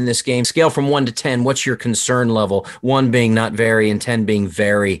interceptions in this game. Scale from 1 to 10. What's your concern level? 1 being not very and 10 being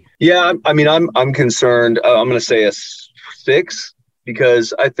very. Yeah, I mean, I'm concerned. I'm going to say a 6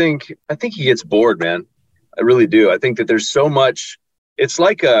 because I think he gets bored, man. I really do. I think that there's so much. It's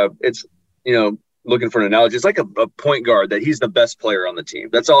like looking for an analogy, it's like a point guard that he's the best player on the team.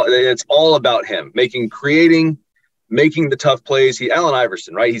 That's all. It's all about him making the tough plays. Allen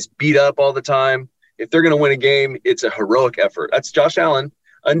Iverson, right? He's beat up all the time. If they're going to win a game, it's a heroic effort. That's Josh Allen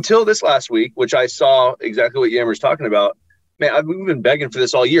until this last week, which I saw exactly what Yammer's talking about. Man, we've been begging for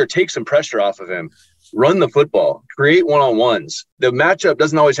this all year. Take some pressure off of him. Run the football. Create one-on-ones. The matchup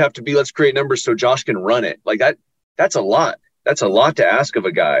doesn't always have to be let's create numbers so Josh can run it. Like that's a lot. That's a lot to ask of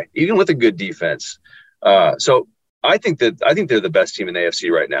a guy, even with a good defense. So I think they're the best team in the AFC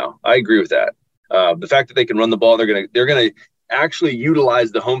right now. I agree with that. The fact that they can run the ball, they're gonna actually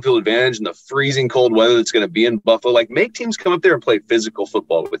utilize the home field advantage and the freezing cold weather that's going to be in Buffalo. Like, make teams come up there and play physical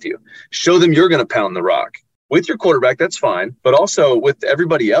football with you. Show them you're going to pound the rock with your quarterback. That's fine, but also with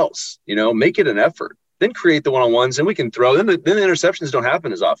everybody else. Make it an effort. Then create the one-on-ones, and we can throw. Then the interceptions don't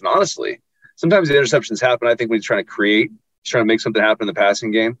happen as often. Honestly, sometimes the interceptions happen. I think when you're trying to make something happen in the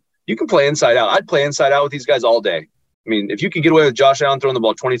passing game, you can play inside out. I'd play inside out with these guys all day. I mean, if you can get away with Josh Allen throwing the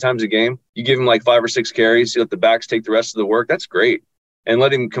ball 20 times a game, you give him like 5 or 6 carries, you let the backs take the rest of the work. That's great. And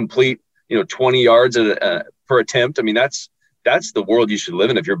let him complete, 20 yards per attempt. I mean, that's the world you should live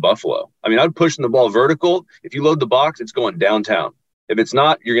in if you're Buffalo. I mean, I'd push the ball vertical. If you load the box, it's going downtown. If it's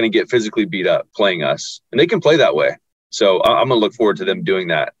not, you're going to get physically beat up playing us. And they can play that way. So I'm going to look forward to them doing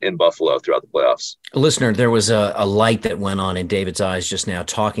that in Buffalo throughout the playoffs. Listener, there was a light that went on in David's eyes just now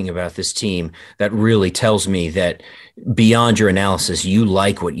talking about this team that really tells me that beyond your analysis, you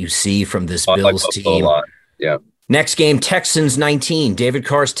like what you see from this Bills team. A lot. Yeah. Next game, Texans 19. David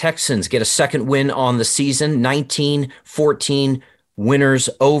Carr's Texans get a second win on the season, 19-14 winners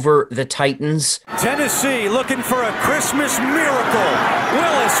over the Titans. Tennessee looking for a Christmas miracle.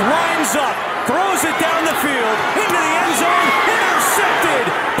 Willis winds up, throws it down the field, into the end zone, intercepted.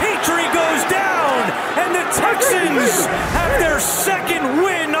 Petrie goes down, and the Texans have their second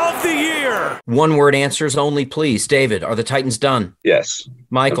win of the year. One-word answers only, please. David, are the Titans done? Yes.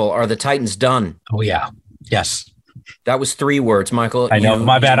 Michael, are the Titans done? Oh, yeah. Yes. That was 3 words, Michael. I know,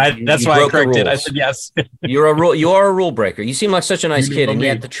 my bad. That's why I corrected. I said yes. You are a rule breaker. You seem like such a nice kid, and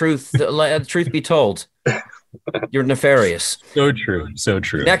yet the truth be told, you're nefarious. So true. So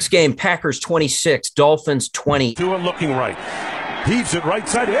true. Next game, Packers 26, Dolphins 20. Tua looking right. Heaves it right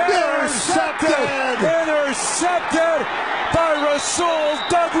side. Intercepted by Rasul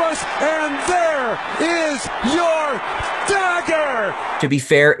Douglas, and there is your dagger. To be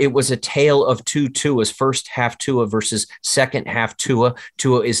fair, it was a tale of 2 Tuas. First half Tua versus second half Tua.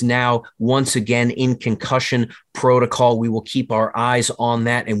 Tua is now once again in concussion protocol. We will keep our eyes on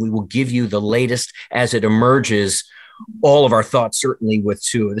that, and we will give you the latest as it emerges. All of our thoughts certainly with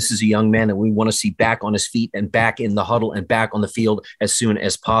Tua. This is a young man that we want to see back on his feet and back in the huddle and back on the field as soon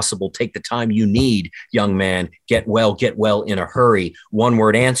as possible. Take the time you need, young man. Get well in a hurry.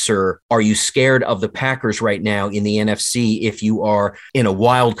 One-word answer. Are you scared of the Packers right now in the NFC if you are in a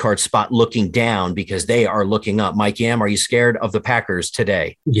wild card spot looking down because they are looking up? Mike Yam, are you scared of the Packers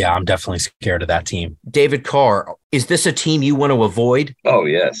today? Yeah, I'm definitely scared of that team. David Carr, is this a team you want to avoid? Oh,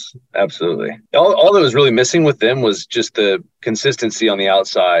 yes, absolutely. All that was really missing with them was just the consistency on the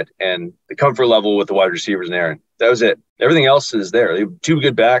outside and the comfort level with the wide receivers and Aaron. That was it. Everything else is there. They have 2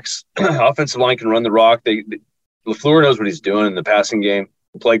 good backs. Offensive line can run the rock. LaFleur knows what he's doing in the passing game,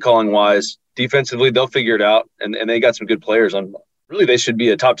 play calling wise. Defensively, they'll figure it out, and they got some good players. Really, they should be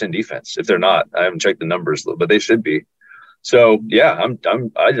a top 10 defense. If they're not, I haven't checked the numbers, but they should be. So, yeah, I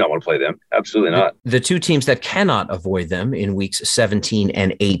do not want to play them. Absolutely not. The 2 teams that cannot avoid them in weeks 17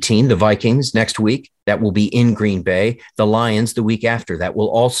 and 18, the Vikings next week, that will be in Green Bay. The Lions the week after, that will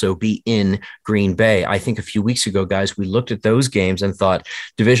also be in Green Bay. I think a few weeks ago, guys, we looked at those games and thought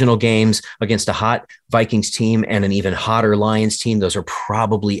divisional games against a hot Vikings team and an even hotter Lions team, those are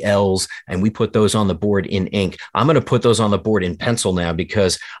probably L's, and we put those on the board in ink. I'm going to put those on the board in pencil now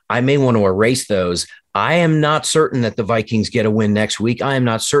because I may want to erase those. I am not certain that the Vikings get a win next week. I am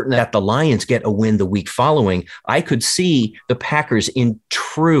not certain that the Lions get a win the week following. I could see the Packers in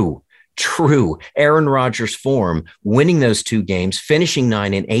true Aaron Rodgers form, winning those 2 games, finishing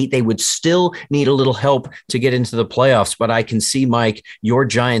 9-8. They would still need a little help to get into the playoffs, but I can see, Mike, your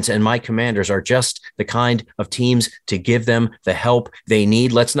Giants and my Commanders are just the kind of teams to give them the help they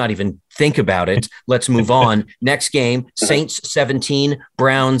need. Let's not even think about it. Let's move on. Next game, Saints 17,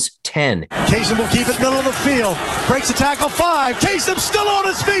 Browns 10. Taysom will keep it middle of the field. Breaks the tackle 5. Taysom still on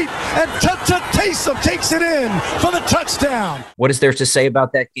his feet. And Taysom takes it in for the touchdown. What is there to say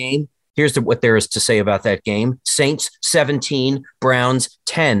about that game? Here's what there is to say about that game. Saints 17, Browns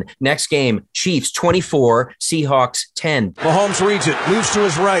 10. Next game, Chiefs 24, Seahawks 10. Mahomes reads it, moves to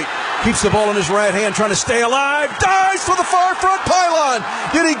his right, keeps the ball in his right hand, trying to stay alive, dives for the far front pylon.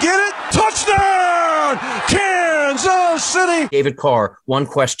 Did he get it? Touchdown! Kansas City! David Carr, one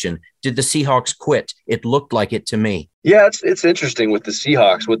question. Did the Seahawks quit? It looked like it to me. Yeah, it's interesting with the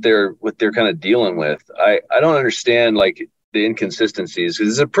Seahawks, what they're kind of dealing with. I don't understand, like, the inconsistencies,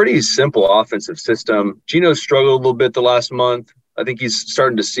 because it's a pretty simple offensive system. Geno struggled a little bit the last month. I think he's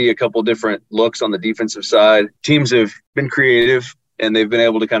starting to see a couple different looks on the defensive side. Teams have been creative, and they've been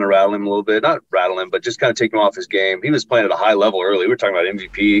able to kind of rattle him a little bit. Not rattle him, but just kind of take him off his game. He was playing at a high level early. We were talking about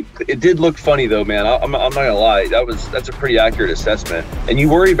MVP. It did look funny, though, man. I'm not going to lie. That's a pretty accurate assessment. And you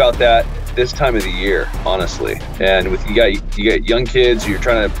worry about that this time of the year, honestly. And with you got young kids, you're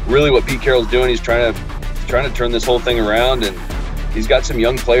trying to – really what Pete Carroll's doing, he's trying to turn this whole thing around, and he's got some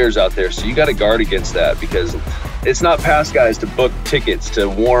young players out there, so you got to guard against that, because it's not past guys to book tickets to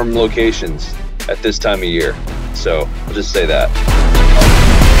warm locations at this time of year. So I'll just say that.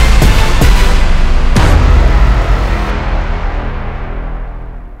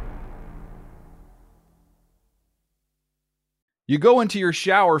 You go into your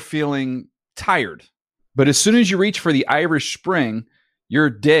shower feeling tired, but as soon as you reach for the Irish Spring, your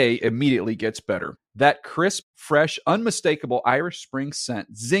day immediately gets better. That crisp, fresh, unmistakable Irish Spring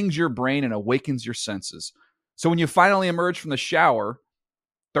scent zings your brain and awakens your senses. So when you finally emerge from the shower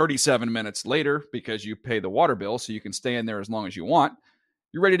 37 minutes later, because you pay the water bill so you can stay in there as long as you want,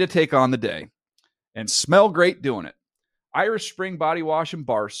 you're ready to take on the day and smell great doing it. Irish Spring Body Wash and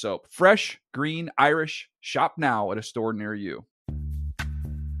Bar Soap. Fresh, green, Irish. Shop now at a store near you.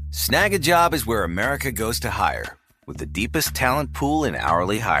 Snag a Job is where America goes to hire, with the deepest talent pool in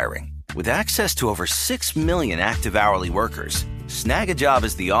hourly hiring. With access to over 6 million active hourly workers, Snag a Job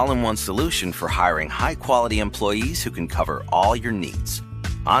is the all-in-one solution for hiring high-quality employees who can cover all your needs.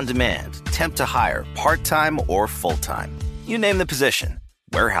 On demand, temp to hire, part-time or full-time. You name the position.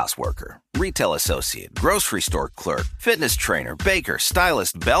 Warehouse worker, retail associate, grocery store clerk, fitness trainer, baker,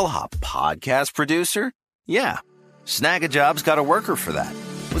 stylist, bellhop, podcast producer. Yeah, Snag a Job's got a worker for that.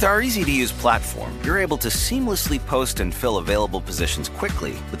 With our easy-to-use platform, you're able to seamlessly post and fill available positions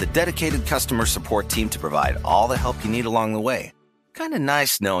quickly with a dedicated customer support team to provide all the help you need along the way. Kind of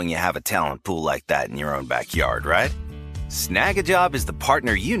nice knowing you have a talent pool like that in your own backyard, right? Snag a Job is the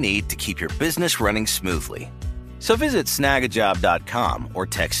partner you need to keep your business running smoothly. So visit snagajob.com or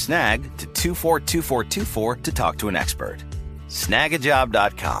text snag to 242424 to talk to an expert.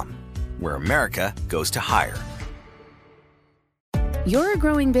 Snagajob.com, where America goes to hire. You're a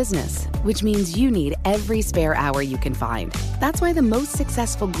growing business, which means you need every spare hour you can find. That's why the most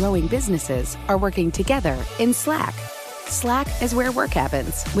successful growing businesses are working together in Slack. Slack is where work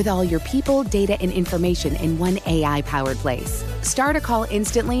happens, with all your people, data, and information in one AI-powered place. Start a call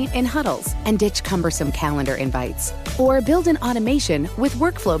instantly in huddles and ditch cumbersome calendar invites. Or build an automation with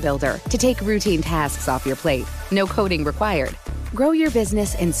Workflow Builder to take routine tasks off your plate. No coding required. Grow your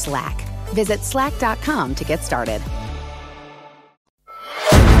business in Slack. Visit slack.com to get started.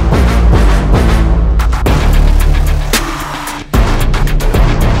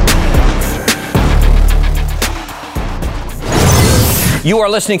 You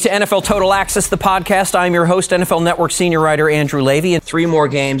are listening to NFL Total Access, the podcast. I'm your host, NFL Network senior writer Andrew Levy. And 3 more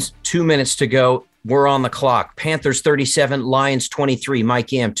games, 2 minutes to go. We're on the clock. Panthers 37, Lions 23.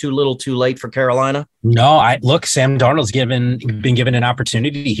 Mike Yam, too little, too late for Carolina? No, look, Sam Darnold's been given an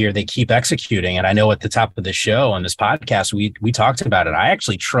opportunity here. They keep executing. And I know at the top of the show on this podcast, we talked about it. I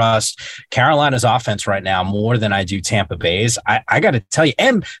actually trust Carolina's offense right now more than I do Tampa Bay's. I got to tell you,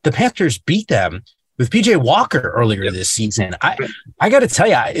 and the Panthers beat them with PJ Walker earlier this season. I got to tell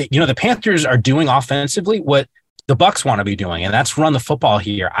you, the Panthers are doing offensively what the Bucs want to be doing, and that's run the football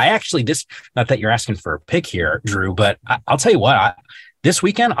here. Not that you're asking for a pick here, Drew, but I'll tell you what, this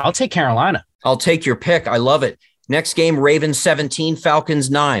weekend, I'll take Carolina. I'll take your pick. I love it. Next game, Ravens 17, Falcons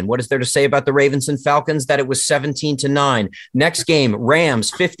 9. What is there to say about the Ravens and Falcons? That it was 17-9. Next game,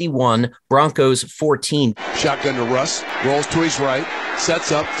 Rams 51, Broncos 14. Shotgun to Russ, rolls to his right,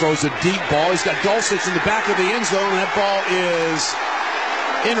 sets up, throws a deep ball. He's got Dulcich in the back of the end zone, and that ball is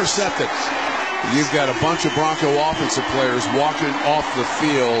intercepted. You've got a bunch of Bronco offensive players walking off the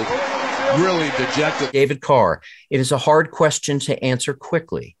field, really dejected. David Carr, it is a hard question to answer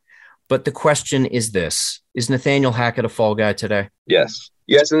quickly, but the question is this. Is Nathaniel Hackett a fall guy today? Yes.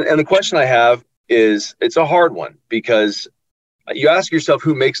 And the question I have is, it's a hard one because you ask yourself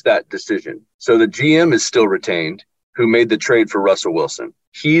who makes that decision. So the GM is still retained, who made the trade for Russell Wilson.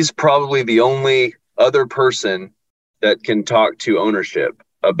 He's probably the only other person that can talk to ownership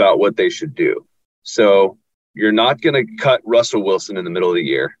about what they should do. So you're not going to cut Russell Wilson in the middle of the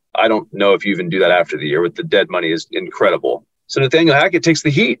year. I don't know if you even do that after the year. With the dead money is incredible. So Nathaniel Hackett takes the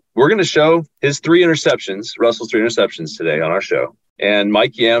heat. We're going to show his 3 interceptions, Russell's 3 interceptions today on our show. And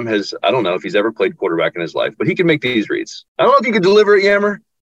Mike Yam I don't know if he's ever played quarterback in his life, but he can make these reads. I don't know if you could deliver it, Yammer,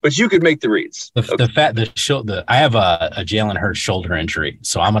 but you could make the reads. I have a Jalen Hurts shoulder injury,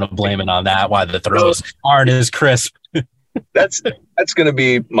 so I'm going to blame it on that. Why the throws aren't as crisp. That's going to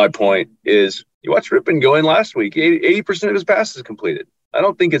be my point. Is you watch Rippon go in last week, 80% of his passes completed. I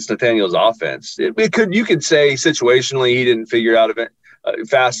don't think it's Nathaniel's offense. You could say situationally he didn't figure out it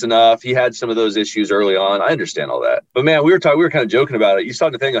fast enough. He had some of those issues early on. I understand all that. But man, we were kind of joking about it. You saw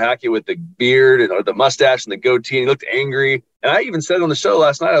Nathaniel Hackett with the beard or the mustache and the goatee, and he looked angry. And I even said on the show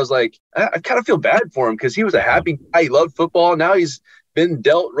last night, I was like, I kind of feel bad for him because he was a happy guy. He loved football. Now he's been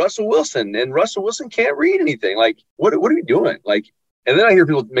dealt Russell Wilson, and Russell Wilson can't read anything. Like, what are we doing? Like, and then I hear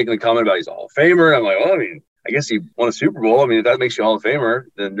people making a comment about he's a Hall of Famer. I'm like, well, I mean, I guess he won a Super Bowl. I mean, if that makes you a Hall of Famer,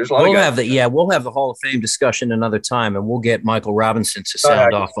 then there's a lot of guys. We'll have the Hall of Fame discussion another time, and we'll get Michael Robinson to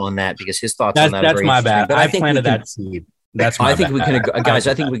sound off on that because his thoughts on that are very my bad. But I planted that seed. That's my bad.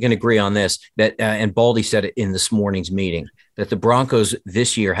 I think we can agree on this, that and Baldy said it in this morning's meeting, that the Broncos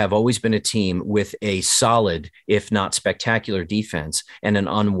this year have always been a team with a solid, if not spectacular defense and an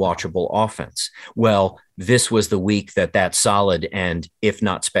unwatchable offense. Well, this was the week that solid and if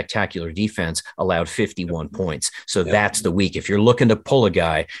not spectacular defense allowed 51 points. So that's the week. If you're looking to pull a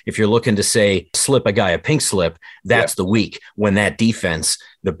guy, if you're looking to say slip a guy a pink slip, that's the week when that defense,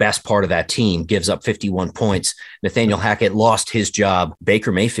 the best part of that team, gives up 51 points. Nathaniel Hackett lost his job.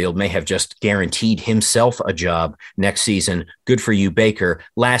 Baker Mayfield may have just guaranteed himself a job next season. Good for you, Baker.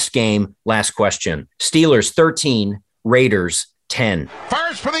 Last game, last question. Steelers 13, Raiders 10.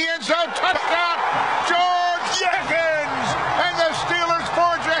 First for the end zone, touchdown, George Jenkins! And the Steelers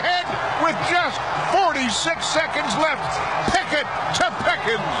forge ahead with just 46 seconds left. Pickett to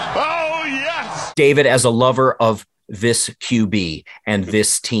Pickens. Oh, yes! David, as a lover of this QB and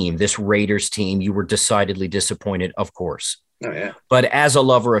this team, this Raiders team, you were decidedly disappointed, of course. Oh, yeah. But as a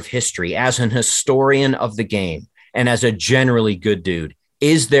lover of history, as an historian of the game, and as a generally good dude,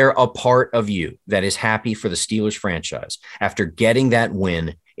 is there a part of you that is happy for the Steelers franchise after getting that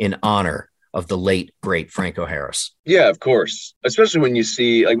win in honor of the late, great Franco Harris? Yeah, of course. Especially when you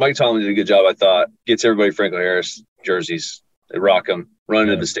see, like, Mike Tomlin did a good job, I thought. Gets everybody Franco Harris jerseys. They rock them, run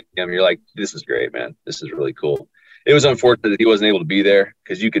into the stadium. You're like, this is great, man. This is really cool. It was unfortunate that he wasn't able to be there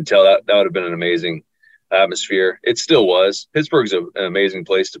because you could tell that would have been an amazing atmosphere. It still was. Pittsburgh's an amazing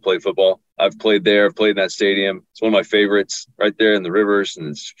place to play football. I've played there. I've played in that stadium. It's one of my favorites, right there in the rivers, and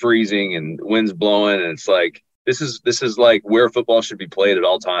it's freezing and the wind's blowing, and it's like this is like where football should be played at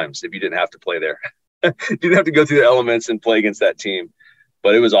all times. If you didn't have to play there, you didn't have to go through the elements and play against that team.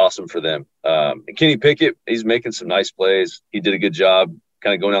 But it was awesome for them. And Kenny Pickett, he's making some nice plays. He did a good job,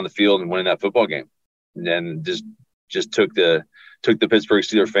 kind of going down the field and winning that football game, and then just took the Pittsburgh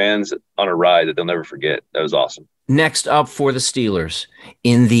Steelers fans on a ride that they'll never forget. That was awesome. Next up for the Steelers,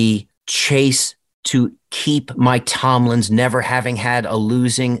 in the chase to keep Mike Tomlin's never having had a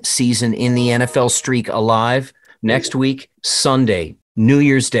losing season in the NFL streak alive, next week, Sunday, New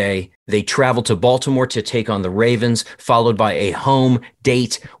Year's Day, they travel to Baltimore to take on the Ravens, followed by a home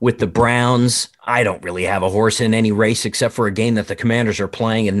date with the Browns. I don't really have a horse in any race except for a game that the Commanders are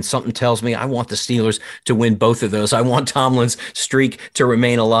playing, and something tells me I want the Steelers to win both of those. I want Tomlin's streak to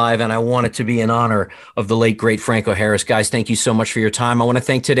remain alive, and I want it to be in honor of the late, great Franco Harris. Guys, thank you so much for your time. I want to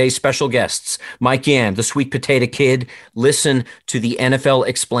thank today's special guests, Mike Yam, the Sweet Potato Kid. Listen to the NFL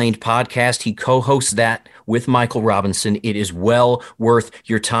Explained podcast. He co-hosts that with Michael Robinson. It is well worth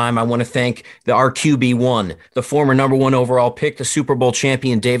your time. I want to thank our QB1, the former number 1 overall pick, the Super Bowl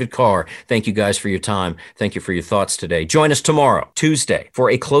champion, David Carr. Thank you guys for your time. Thank you for your thoughts today. Join us tomorrow, Tuesday, for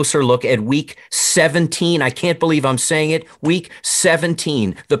a closer look at Week 17. I can't believe I'm saying it. Week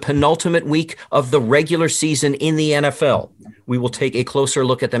 17, the penultimate week of the regular season in the NFL. We will take a closer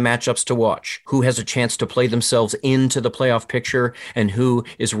look at the matchups to watch, who has a chance to play themselves into the playoff picture, and who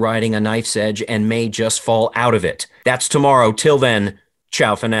is riding a knife's edge and may just fall out of it. That's tomorrow. Till then,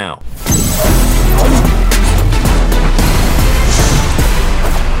 ciao for now.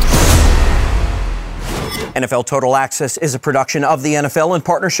 NFL Total Access is a production of the NFL in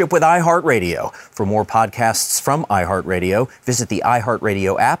partnership with iHeartRadio. For more podcasts from iHeartRadio, visit the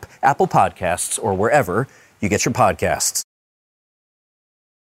iHeartRadio app, Apple Podcasts, or wherever you get your podcasts.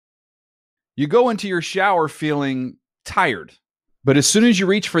 You go into your shower feeling tired, but as soon as you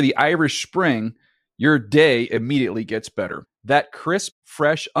reach for the Irish Spring, your day immediately gets better. That crisp,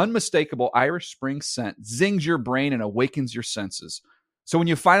 fresh, unmistakable Irish Spring scent zings your brain and awakens your senses. So when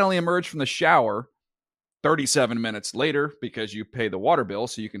you finally emerge from the shower 37 minutes later, because you pay the water bill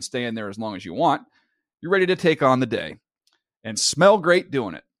so you can stay in there as long as you want, you're ready to take on the day and smell great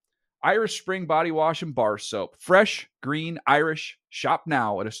doing it. Irish Spring Body Wash and Bar Soap. Fresh, green, Irish. Shop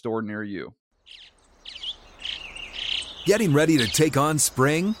now at a store near you. Getting ready to take on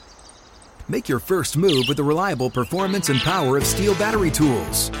spring? Make your first move with the reliable performance and power of Steel battery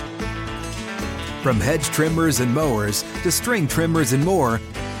tools. From hedge trimmers and mowers to string trimmers and more,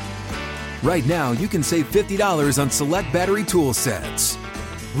 right now you can save $50 on select battery tool sets.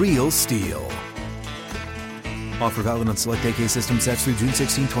 Real Steel. Offer valid on select AK system sets through June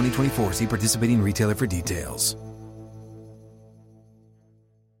 16, 2024. See participating retailer for details.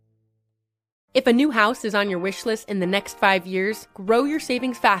 If a new house is on your wish list in the next 5 years, grow your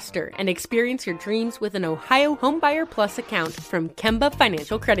savings faster and experience your dreams with an Ohio Homebuyer Plus account from Kemba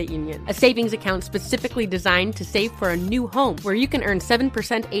Financial Credit Union. A savings account specifically designed to save for a new home, where you can earn 7%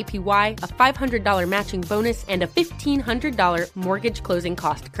 APY, a $500 matching bonus, and a $1,500 mortgage closing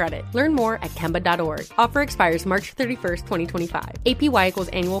cost credit. Learn more at Kemba.org. Offer expires March 31st, 2025. APY equals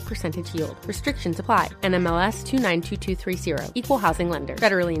annual percentage yield. Restrictions apply. NMLS 292230. Equal housing lender.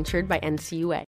 Federally insured by NCUA.